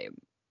win a game,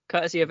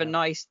 courtesy of a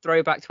nice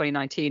throwback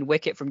 2019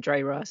 wicket from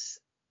Dre Russ.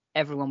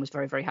 Everyone was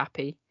very, very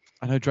happy.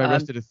 I know Dre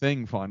Russ did a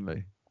thing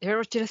finally. Dre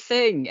Russ did a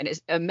thing, and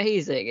it's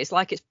amazing. It's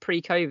like it's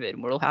pre-COVID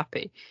and we're all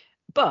happy.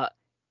 But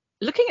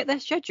looking at their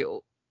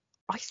schedule,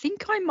 I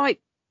think I might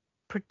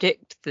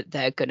predict that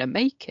they're going to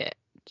make it.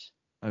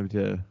 Oh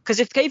dear. Because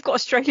if they've got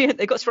Australia,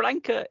 they've got Sri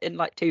Lanka in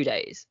like 2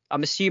 days.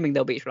 I'm assuming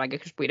they'll beat Sri Lanka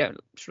because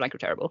Sri Lanka are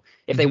terrible.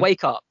 If they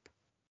wake up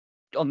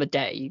on the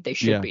day, they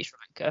should beat Sri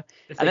Lanka.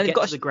 And then they've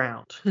got to the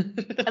ground. And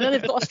then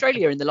they've got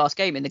Australia in the last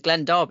game in the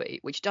Glen Derby,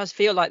 which does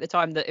feel like the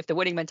time that if the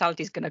winning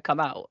mentality is going to come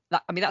out,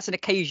 that's an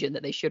occasion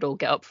that they should all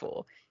get up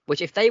for. Which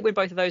if they win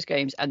both of those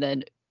games and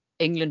then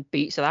England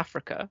beat South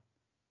Africa,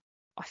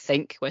 I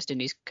think West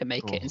Indies can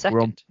make it in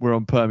second. We're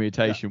on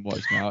permutation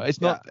watch now. It's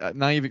not.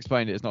 Now you've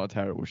explained it. It's not a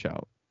terrible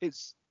shout.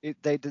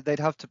 They'd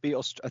have to beat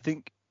I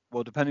think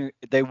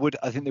they would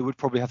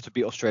probably have to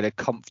beat Australia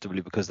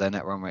comfortably because their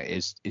net run rate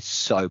is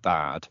so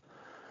bad.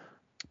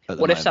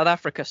 What if South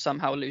Africa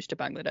somehow lose to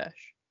Bangladesh?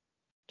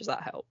 Does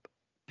that help?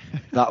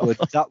 That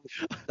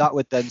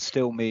would then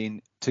still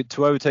mean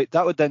to overtake.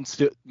 That would then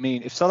still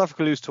mean if South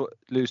Africa lose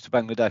to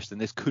Bangladesh, then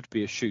this could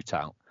be a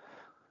shootout.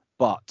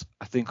 But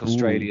I think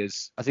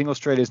Australia's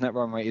net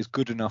run rate is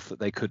good enough that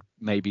they could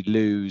maybe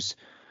lose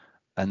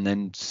and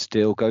then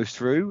still go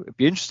through. It'd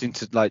be interesting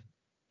to like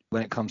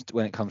when it comes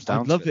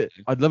down to it.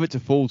 I'd love it to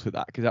fall to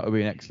that, because that would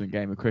be an excellent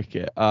game of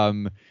cricket.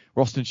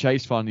 Roston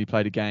Chase finally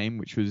played a game,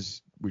 which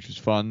was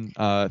fun.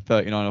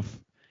 39 off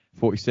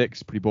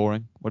 46, pretty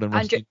boring. Well done,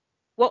 Roston.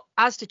 Well,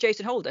 as to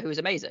Jason Holder, who was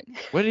amazing.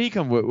 Where did he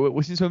come?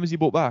 Since when was he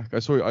brought back? I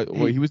saw.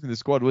 He was in the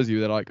squad, was he?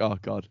 They're like, oh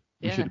god,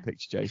 we should have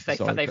picked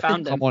Jason. They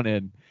found him. Come on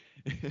in.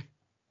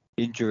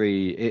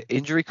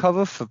 Injury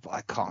cover for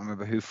I can't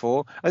remember who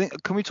for. I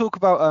think, can we talk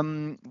about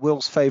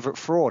Will's favourite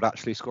fraud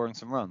actually scoring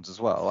some runs as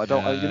well?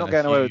 You're not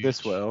getting away with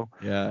this, Will.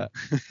 Yeah.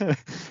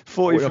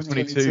 40 from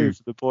 22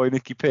 for the boy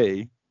Nicky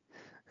P.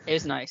 It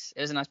was nice.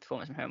 It was a nice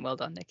performance from him. Well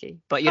done, Nicky.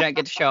 But you don't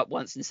get to show up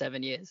once in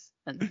 7 years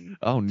and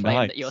claim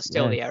that you're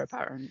still the heir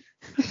apparent.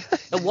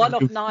 The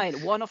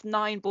 1 of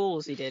 9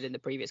 balls he did in the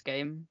previous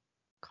game.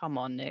 Come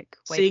on, Nick.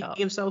 Wake up.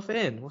 Himself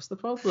in. What's the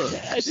problem?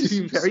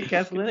 Very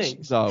careful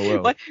innings.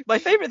 Oh, well. My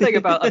favourite thing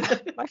about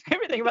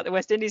the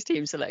West Indies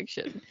team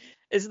selection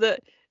is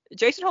that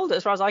Jason Holder,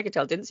 as far as I could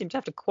tell, didn't seem to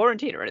have to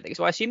quarantine or anything.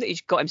 So I assume that he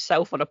got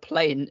himself on a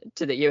plane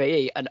to the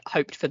UAE and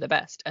hoped for the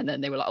best. And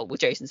then they were like, oh, well,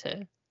 Jason's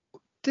here.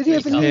 Did he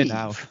ever leave?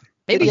 Now.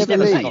 Maybe he's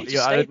never played.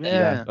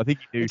 Yeah, I think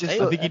he knew.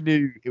 I think he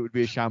knew it would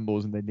be a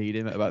shambles and they'd need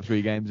him at about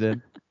 3 games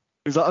in.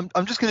 He's like,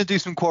 I'm just going to do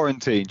some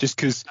quarantine just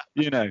because,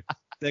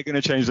 they're going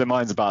to change their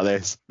minds about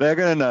this. They're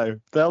going to know.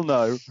 They'll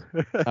know.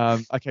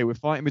 Okay, we're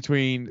fighting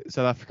between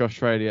South Africa,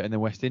 Australia, and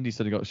then West Indies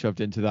suddenly got shoved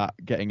into that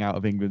getting out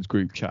of England's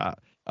group chat.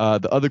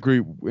 The other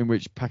group in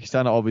which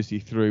Pakistan are obviously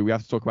through, we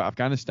have to talk about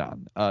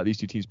Afghanistan. These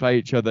two teams play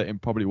each other in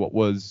probably what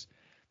was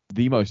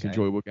the most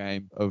enjoyable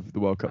game of the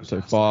World Cup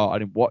so far. I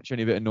didn't watch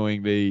any of it,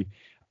 annoyingly.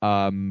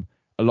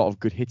 A lot of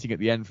good hitting at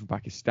the end from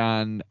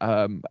Pakistan.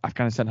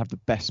 Afghanistan have the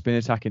best spin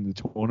attack in the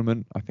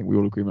tournament. I think we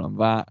all agree on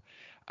that.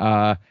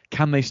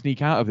 Can they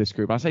sneak out of this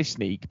group? I say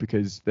sneak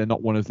because they're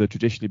not one of the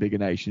traditionally bigger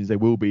nations. They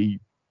will be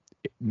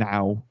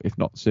now, if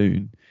not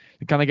soon.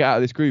 Can they get out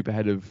of this group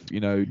ahead of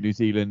New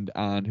Zealand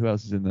and who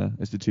else is in there?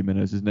 It's the 2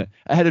 minnows, isn't it?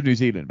 Ahead of New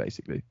Zealand,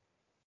 basically.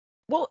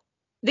 Well,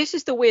 this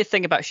is the weird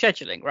thing about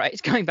scheduling, right?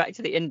 It's going back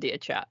to the India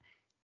chat.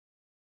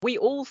 We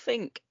all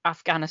think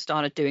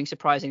Afghanistan are doing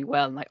surprisingly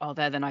well and like, oh,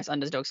 they're the nice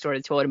underdog story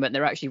of the tournament.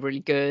 They're actually really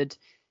good.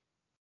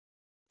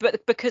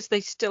 But because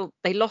they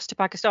lost to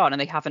Pakistan and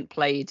they haven't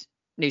played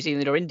New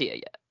Zealand or India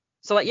yet.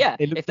 So like, yeah,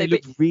 they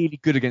looked really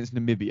good against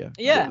Namibia.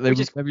 Yeah,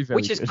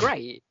 which is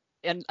great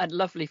and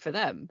lovely for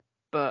them.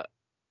 But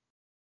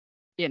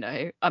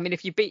I mean,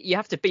 if you definitely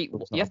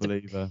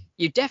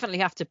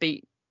have to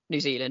beat New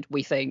Zealand.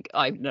 We think,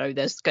 I know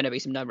there's going to be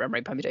some no run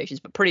rate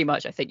permutations, but pretty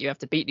much I think you have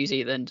to beat New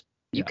Zealand.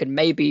 You can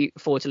maybe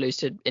afford to lose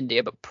to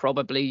India, but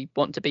probably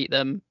want to beat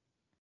them.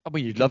 I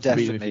mean, you'd love to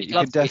beat them. You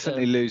could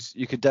definitely lose.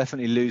 You could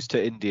definitely lose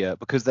to India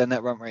because their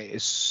net run rate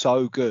is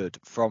so good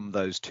from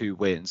those 2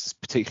 wins,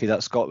 particularly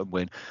that Scotland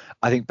win.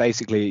 I think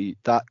basically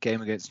that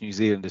game against New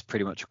Zealand is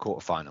pretty much a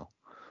quarterfinal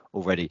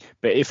already.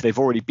 But if they've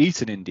already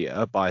beaten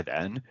India by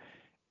then,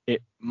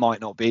 it might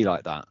not be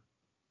like that.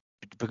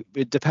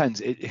 It depends.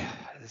 The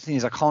thing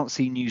is, I can't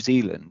see New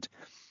Zealand.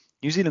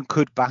 New Zealand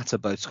could batter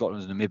both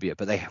Scotland and Namibia,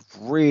 but they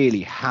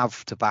really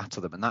have to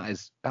batter them, and that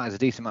is a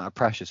decent amount of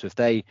pressure. So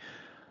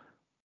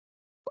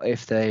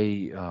which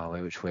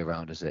way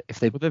around is it? If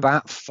they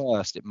bat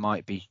first, it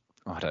might be.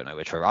 I don't know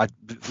which way.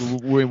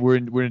 We're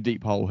in a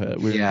deep hole here.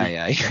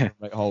 Yeah.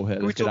 Hole here.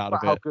 Let's get out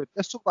of it.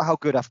 Let's talk about how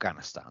good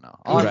Afghanistan are.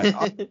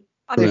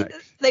 I mean,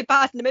 they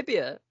batted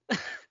Namibia.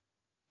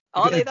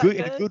 Are they that good?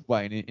 In a good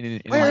way, in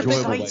an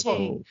enjoyable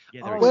way.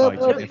 Yeah,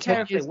 they're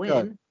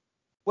exciting.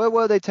 Where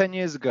were they 10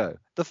 years ago?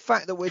 The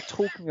fact that we're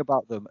talking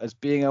about them as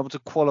being able to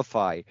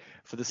qualify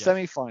for the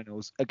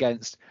semi-finals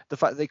against the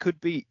fact that they could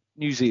beat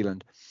New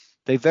Zealand,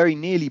 they very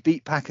nearly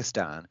beat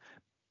Pakistan.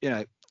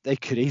 They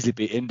could easily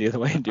beat India the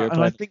way India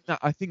played. And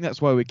I think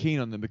that's why we're keen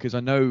on them, because I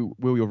know,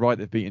 Will, you're right,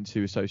 they've beaten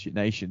 2 associate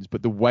nations,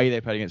 but the way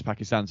they played against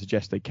Pakistan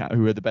suggests they can,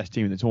 who are the best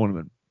team in the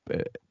tournament,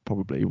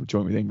 probably will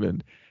join with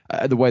England.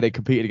 The way they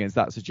competed against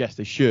that suggests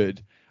they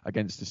should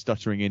against a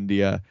stuttering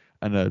India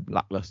and a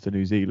lackluster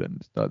New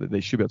Zealand. They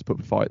should be able to put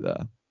up a fight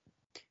there.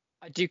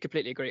 I do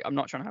completely agree. I'm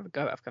not trying to have a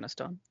go at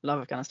Afghanistan. Love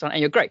Afghanistan,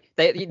 and you're great.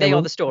 They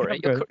are the story.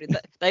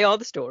 They are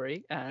the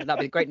story. That'd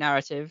be a great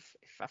narrative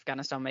if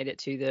Afghanistan made it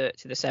to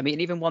the semi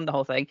and even won the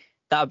whole thing.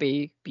 That would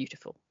be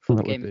beautiful for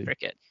the game of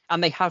cricket.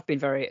 And they have been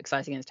very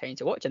exciting and entertaining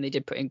to watch, and they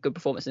did put in good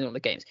performances in all the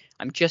games.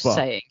 I'm just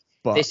saying,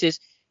 this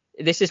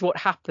is what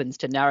happens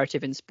to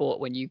narrative in sport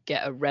when you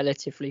get a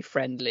relatively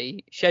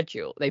friendly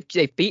schedule.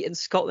 They've beaten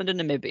Scotland and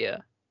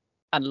Namibia.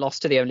 and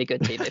lost to the only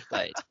good team they've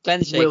played.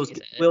 Glenn's shaking his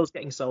head. Will's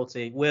getting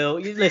salty.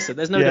 Listen,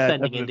 there's no Yeah,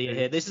 defending definitely. India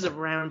here. This is a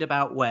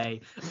roundabout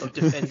way of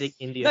defending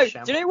India's No,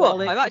 shambolic do you know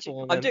what? I'm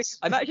performance.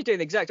 actually doing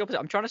the exact opposite.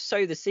 I'm trying to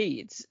sow the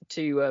seeds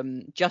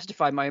to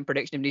justify my own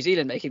prediction of New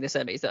Zealand making the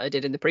semis that I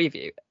did in the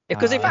preview.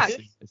 Because in fact,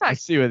 I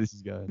see where this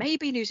is going.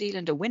 maybe New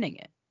Zealand are winning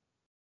it.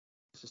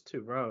 This is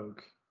too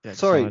rogue. Yeah,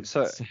 Sorry,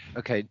 so so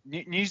okay,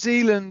 New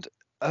Zealand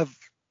have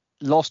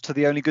lost to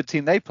the only good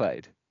team they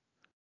played.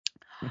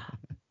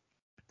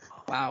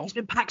 Wow. He's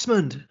been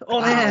Paxman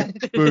on Wow. air.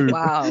 Boom.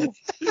 Wow.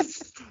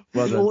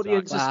 Well The done,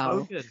 audience has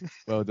Wow. spoken.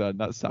 Well done.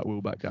 That sat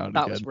Will back down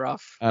That again. was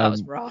rough. That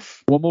was Um,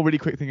 rough. One more really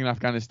quick thing in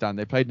Afghanistan.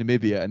 They played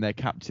Namibia, and their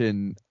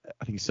captain,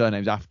 I think his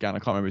surname's Afghan. I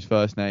can't remember his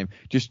first name.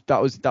 Just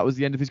that was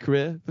the end of his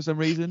career for some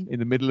reason in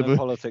the middle No of a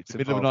politics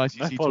middle of an involved. ICC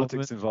No tournament.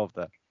 politics involved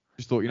there.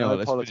 Just thought, no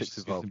let's politics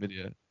finish involved.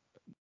 Namibia.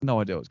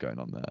 No idea what's going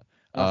on there.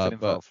 Nothing But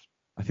involved.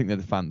 I think they're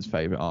the fans'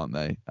 favourite, aren't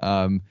they?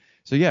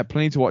 So yeah,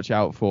 plenty to watch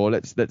out for.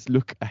 Let's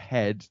look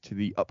ahead to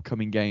the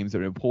upcoming games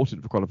that are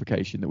important for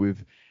qualification that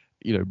we've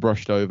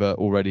brushed over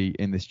already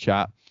in this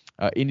chat.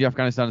 India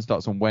Afghanistan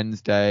starts on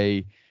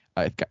Wednesday.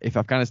 If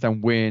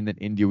Afghanistan win, then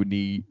India would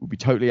be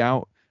totally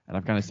out, and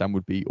Afghanistan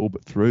would be all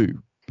but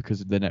through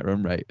because of the net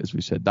run rate, as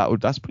we said.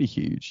 That's pretty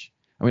huge.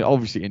 I mean,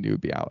 obviously India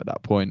would be out at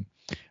that point.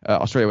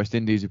 Australia West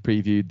Indies have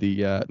previewed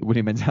the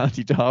winning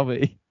mentality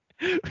derby.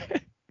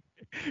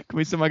 Can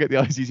we somehow get the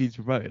ICC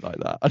to promote it like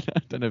that? I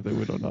don't know if they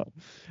would or not.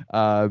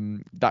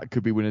 That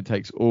could be winner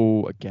takes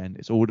all. Again,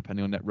 it's all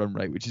depending on net run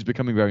rate, which is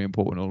becoming very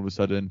important all of a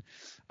sudden.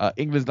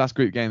 England's last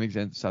group game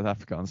against South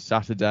Africa on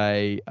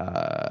Saturday.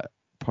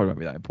 Probably won't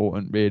be that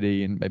important,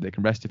 really, and maybe they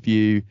can rest a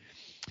few.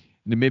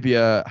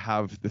 Namibia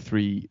have the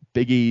three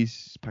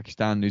biggies,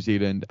 Pakistan, New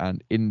Zealand,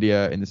 and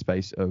India in the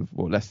space of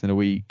less than a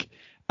week.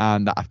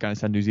 And that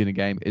Afghanistan-New Zealand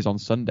game is on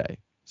Sunday.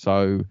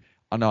 So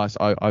I know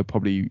I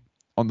probably...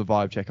 on the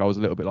vibe check, I was a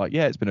little bit like,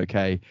 yeah, it's been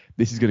okay.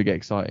 This is going to get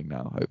exciting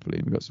now,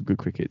 hopefully. We've got some good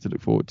cricket to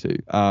look forward to.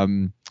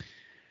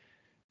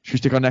 Should we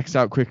stick our necks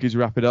out quick as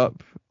we wrap it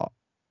up?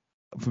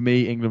 For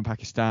me, England,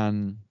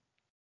 Pakistan,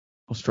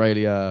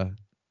 Australia.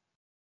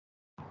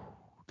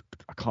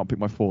 I can't pick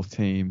my fourth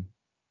team.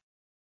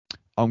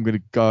 I'm going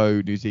to go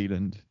New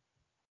Zealand.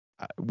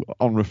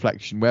 On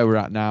reflection, where we're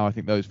at now, I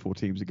think those four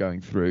teams are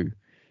going through.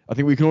 I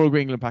think we can all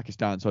agree England,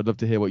 Pakistan. So I'd love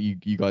to hear what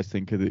you guys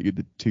think of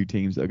the two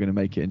teams that are going to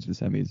make it into the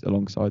semis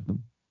alongside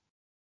them.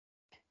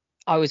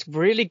 I was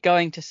really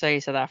going to say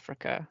South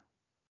Africa,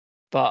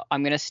 but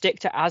I'm going to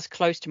stick to as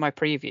close to my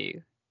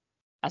preview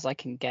as I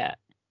can get,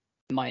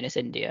 minus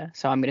India.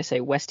 So I'm going to say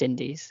West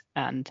Indies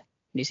and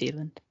New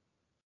Zealand.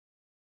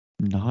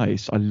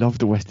 Nice. I love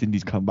the West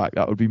Indies comeback.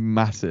 That would be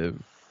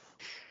massive.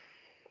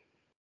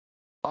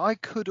 I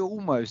could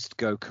almost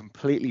go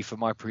completely for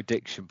my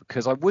prediction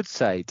because I would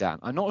say, Dan,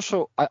 I'm not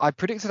sure. I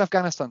predicted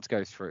Afghanistan to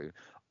go through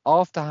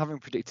after having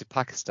predicted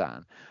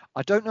Pakistan.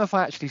 I don't know if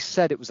I actually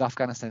said it was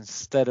Afghanistan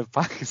instead of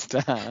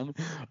Pakistan.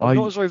 I'm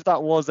not sure if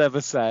that was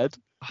ever said.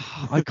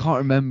 I can't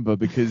remember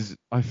because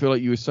I feel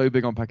like you were so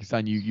big on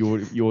Pakistan,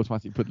 you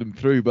automatically put them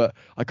through. But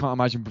I can't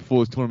imagine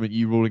before this tournament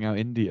you ruling out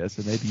India.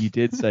 So maybe you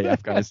did say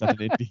Afghanistan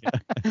and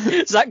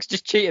India. Zach's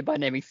just cheated by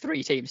naming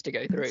 3 teams to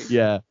go through.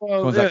 Yeah.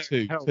 Well, Zach,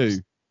 yeah, two.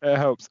 It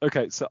helps.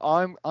 Okay, so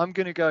I'm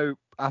going to go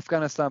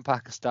Afghanistan,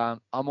 Pakistan.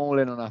 I'm all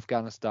in on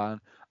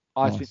Afghanistan.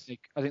 I Nice.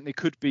 think they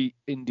could beat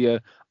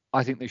India.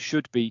 I think they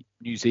should beat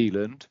New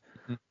Zealand.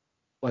 Mhm.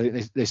 I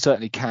think they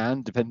certainly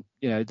can.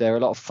 They're a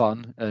lot of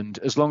fun, and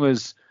as long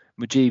as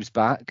Mujib's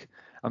back,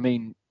 I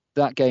mean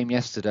that game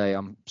yesterday.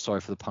 I'm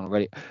sorry for the pun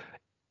already.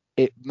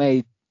 It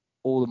made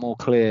all the more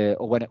clear,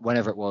 or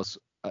whenever it was,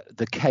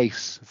 the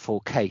case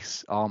for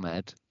Case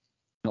Ahmed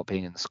not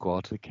being in the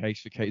squad. The case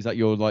for Case. Is that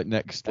your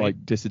next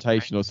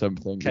dissertation or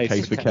something? The Case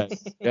case for for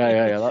Case.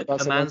 Yeah.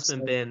 That's The man's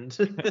been binned.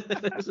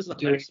 This is not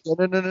very-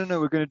 No.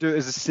 We're going to do it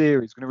as a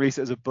series. We're going to release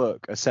it as a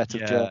book, a set of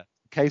Yeah.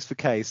 Case for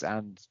Case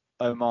and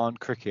Oman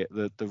cricket,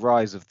 the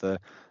rise of the.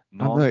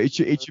 I know it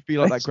should be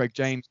like that Greg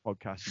James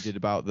podcast you did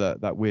about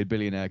that weird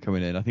billionaire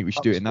coming in. I think we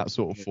should do it in that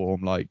sort of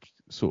form, like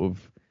sort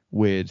of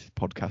weird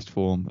podcast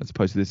form, as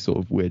opposed to this sort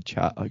of weird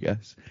chat, I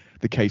guess.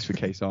 The case for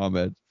Case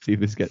Ahmed.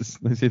 Let's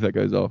see if that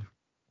goes off.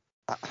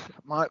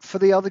 For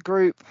the other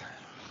group,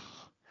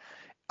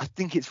 I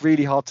think it's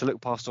really hard to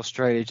look past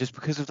Australia just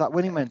because of that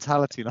winning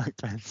mentality, like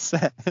Glenn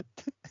said.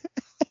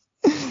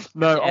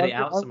 No,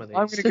 I'm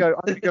going to go.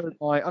 I'm going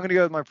to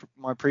go with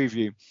my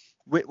preview.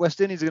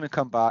 West Indies are going to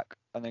come back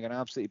and they're going to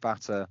absolutely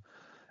batter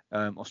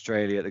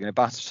Australia. They're going to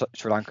batter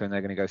Sri Lanka and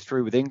they're going to go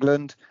through with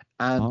England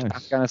and Nice.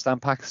 Afghanistan,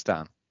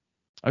 Pakistan.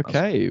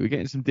 Okay, we're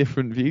getting some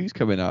different views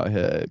coming out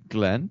here,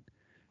 Glenn.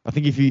 I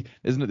think if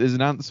there's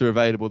an answer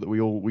available that we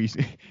all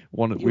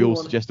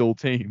suggest all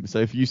teams. So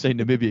if you say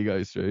Namibia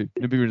goes through,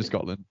 Namibia and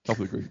Scotland, top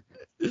of the group.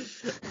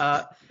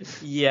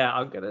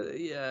 I'm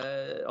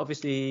gonna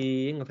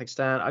obviously England,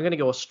 Pakistan. I'm gonna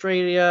go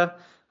Australia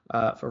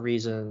for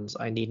reasons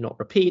I need not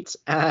repeat.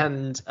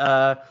 And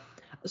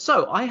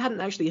so I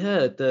hadn't actually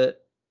heard that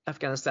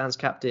Afghanistan's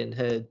captain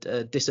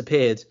had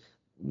disappeared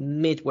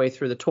midway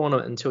through the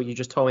tournament until you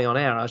just told me on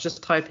air. I was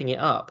just typing it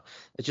up,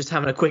 just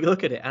having a quick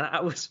look at it, and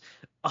that was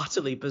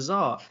utterly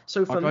bizarre.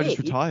 So for me, just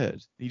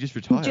retired. He just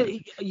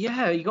retired.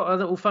 Yeah, he got a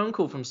little phone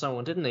call from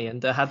someone, didn't he?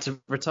 And had to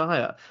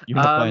retire. You're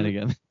not playing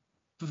again.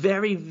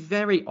 Very,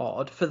 very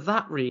odd for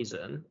that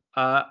reason.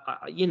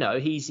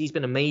 He's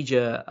been a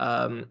major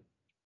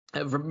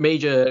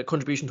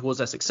contribution towards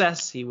their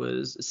success.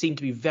 He seemed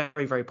to be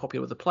very, very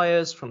popular with the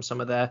players from some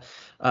of their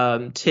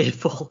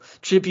tearful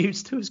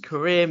tributes to his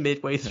career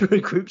midway through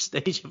a group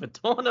stage of a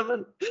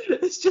tournament.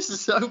 It's just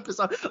so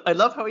bizarre. I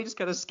love how he just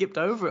kind of skipped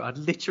over it. I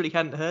literally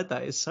hadn't heard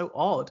that. It's so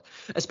odd,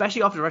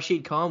 especially after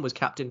Rashid Khan was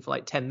captain for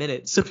like 10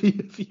 minutes a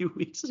few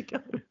weeks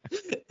ago.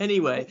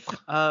 Anyway,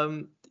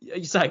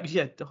 Zach,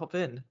 yeah, hop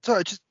in.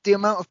 Sorry, just the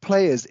amount of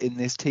players in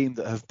this team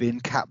that have been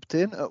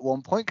captain at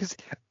one point, because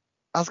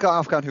Asghar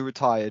Afghan, who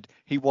retired,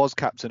 he was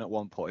captain at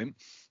one point.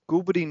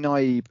 Gulbuddin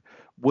Naib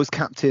was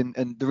captain,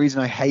 and the reason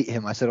I hate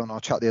him, I said on our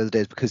chat the other day,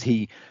 is because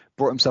he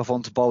brought himself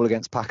on to bowl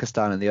against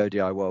Pakistan in the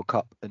ODI World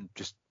Cup and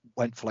just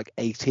went for like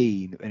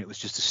 18, and it was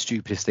just the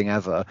stupidest thing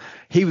ever.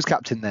 He was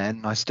captain then,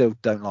 and I still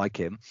don't like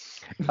him.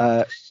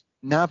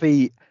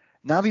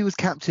 Nabi was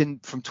captain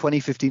from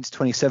 2015 to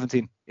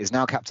 2017, is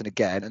now captain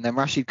again, and then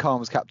Rashid Khan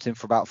was captain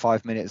for about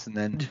 5 minutes and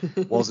then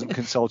wasn't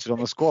consulted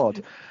on the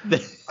squad.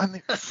 I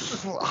mean,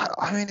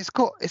 it's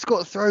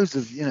got throws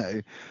of,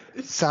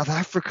 South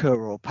Africa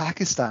or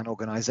Pakistan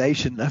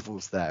organisation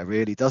levels there,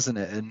 really, doesn't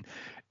it? And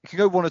it can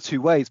go one or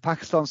two ways.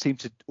 Pakistan seem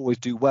to always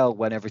do well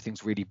when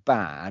everything's really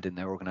bad in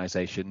their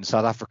organisation.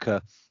 South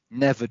Africa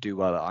never do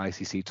well at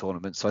ICC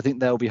tournaments, so I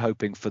think they'll be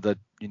hoping for the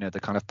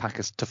kind of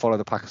to follow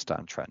the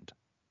Pakistan trend.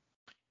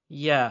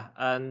 Yeah,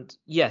 and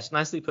yes,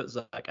 nicely put,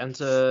 Zach. And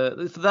for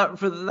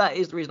that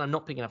is the reason I'm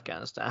not picking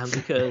Afghanistan,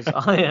 because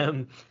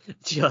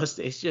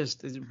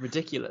it's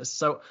ridiculous.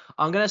 So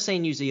I'm going to say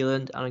New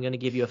Zealand, and I'm going to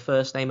give you a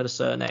first name and a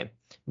surname.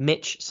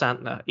 Mitch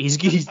Santner. He's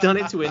done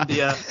it to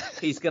India.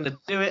 He's going to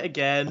do it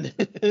again.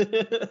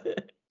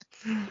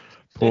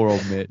 Poor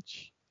old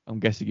Mitch. I'm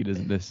guessing he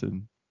doesn't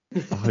listen.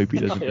 I hope he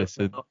doesn't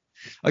listen.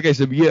 Okay,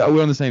 so yeah,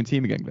 we're on the same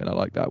team again, Glenn. I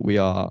like that. We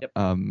are. Yep.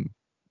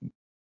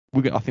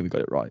 I think we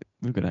got it right.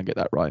 We're going to get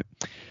that right.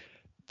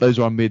 Those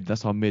are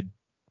that's our mid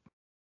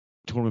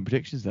tournament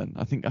predictions. Then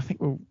I think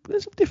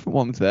there's some different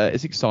ones there.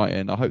 It's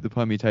exciting. I hope the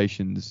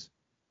permutations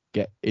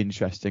get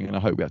interesting, and I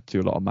hope we have to do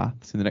a lot of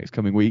maths in the next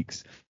coming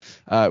weeks.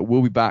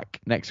 We'll be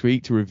back next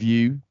week to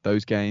review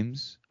those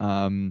games.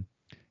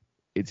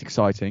 It's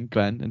exciting,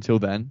 Glenn. Until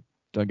then,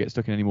 don't get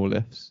stuck in any more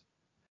lifts.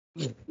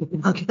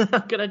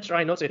 I'm gonna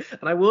try not to.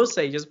 And I will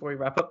say, just before we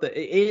wrap up, that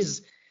it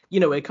is,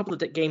 a couple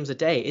of games a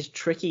day. It's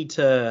tricky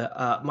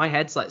to, my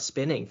head's like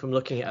spinning from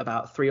looking at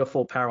about 3 or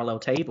 4 parallel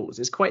tables.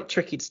 It's quite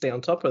tricky to stay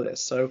on top of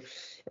this. So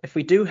if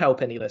we do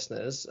help any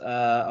listeners,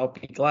 I'll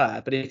be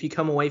glad. But if you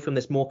come away from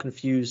this more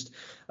confused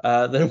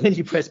than when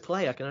you press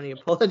play, I can only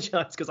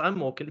apologize, because I'm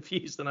more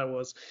confused than I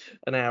was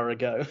an hour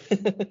ago.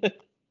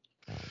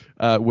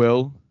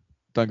 Will,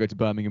 don't go to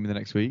Birmingham in the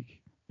next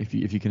week if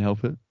you can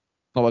help it.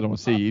 Not that I don't want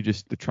to see you,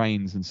 just the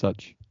trains and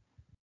such.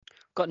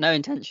 Got no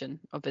intention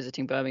of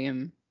visiting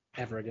Birmingham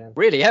ever again.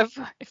 Really,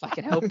 ever, if I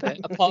can help it,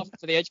 apart from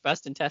for the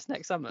Edgbaston test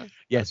next summer.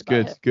 Yes,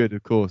 good,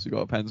 of course. We've got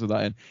to pencil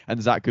that in.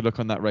 And Zach, good luck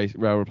on that rail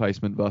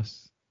replacement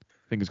bus.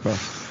 Fingers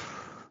crossed.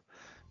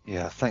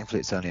 Yeah, thankfully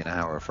it's only an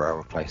hour for our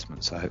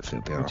replacement, so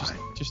hopefully it'll be all right.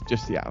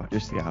 Just the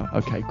hour.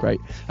 Okay, great.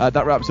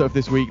 That wraps up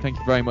this week. Thank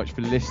you very much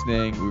for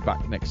listening. We'll be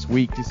back next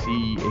week to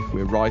see if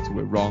we're right or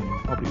we're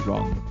wrong. Probably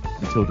wrong.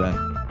 Until then,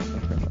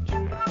 thank you very much.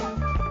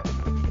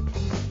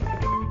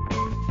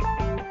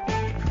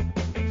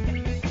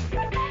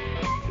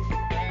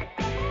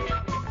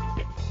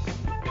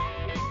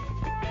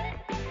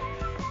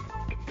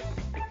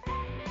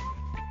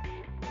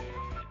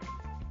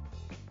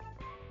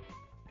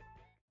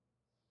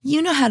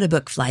 You know how to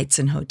book flights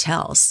and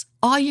hotels.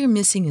 All you're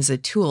missing is a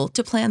tool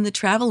to plan the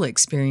travel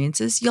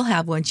experiences you'll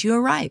have once you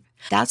arrive.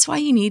 That's why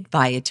you need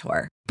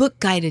Viator. Book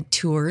guided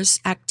tours,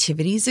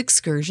 activities,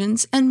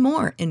 excursions, and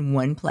more in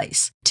one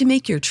place to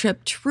make your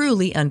trip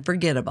truly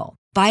unforgettable.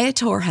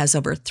 Viator has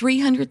over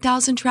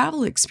 300,000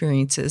 travel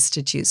experiences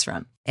to choose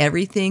from.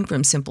 Everything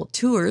from simple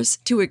tours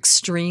to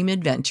extreme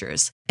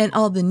adventures, and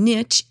all the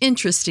niche,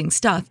 interesting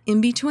stuff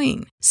in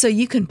between. So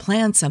you can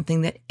plan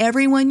something that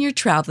everyone you're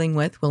traveling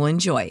with will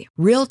enjoy.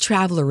 Real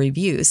traveler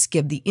reviews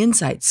give the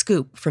inside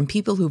scoop from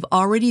people who've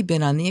already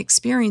been on the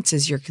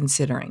experiences you're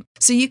considering.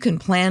 So you can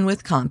plan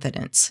with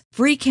confidence.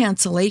 Free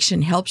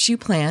cancellation helps you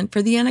plan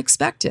for the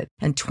unexpected.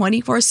 And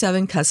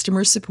 24/7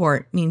 customer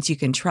support means you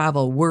can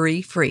travel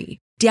worry-free.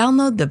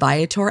 Download the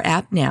Viator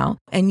app now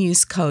and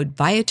use code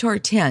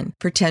Viator10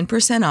 for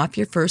 10% off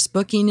your first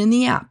booking in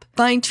the app.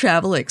 Find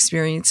travel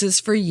experiences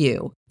for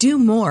you. Do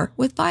more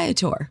with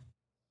Viator.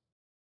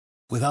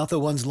 Without the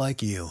ones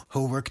like you,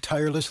 who work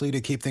tirelessly to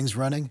keep things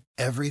running,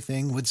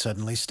 everything would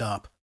suddenly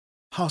stop.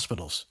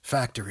 Hospitals,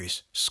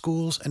 factories,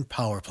 schools, and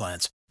power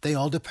plants, they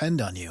all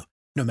depend on you.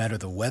 No matter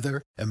the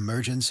weather,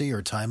 emergency,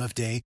 or time of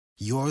day,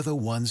 you're the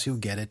ones who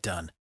get it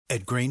done.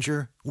 At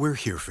Grainger, we're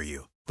here for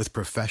you with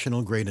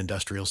professional-grade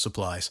industrial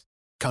supplies.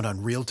 Count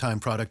on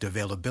real-time product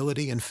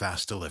availability and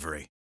fast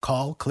delivery.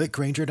 Call, click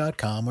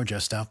Grainger.com, or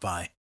just stop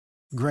by.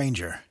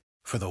 Grainger,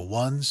 for the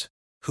ones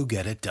who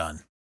get it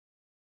done.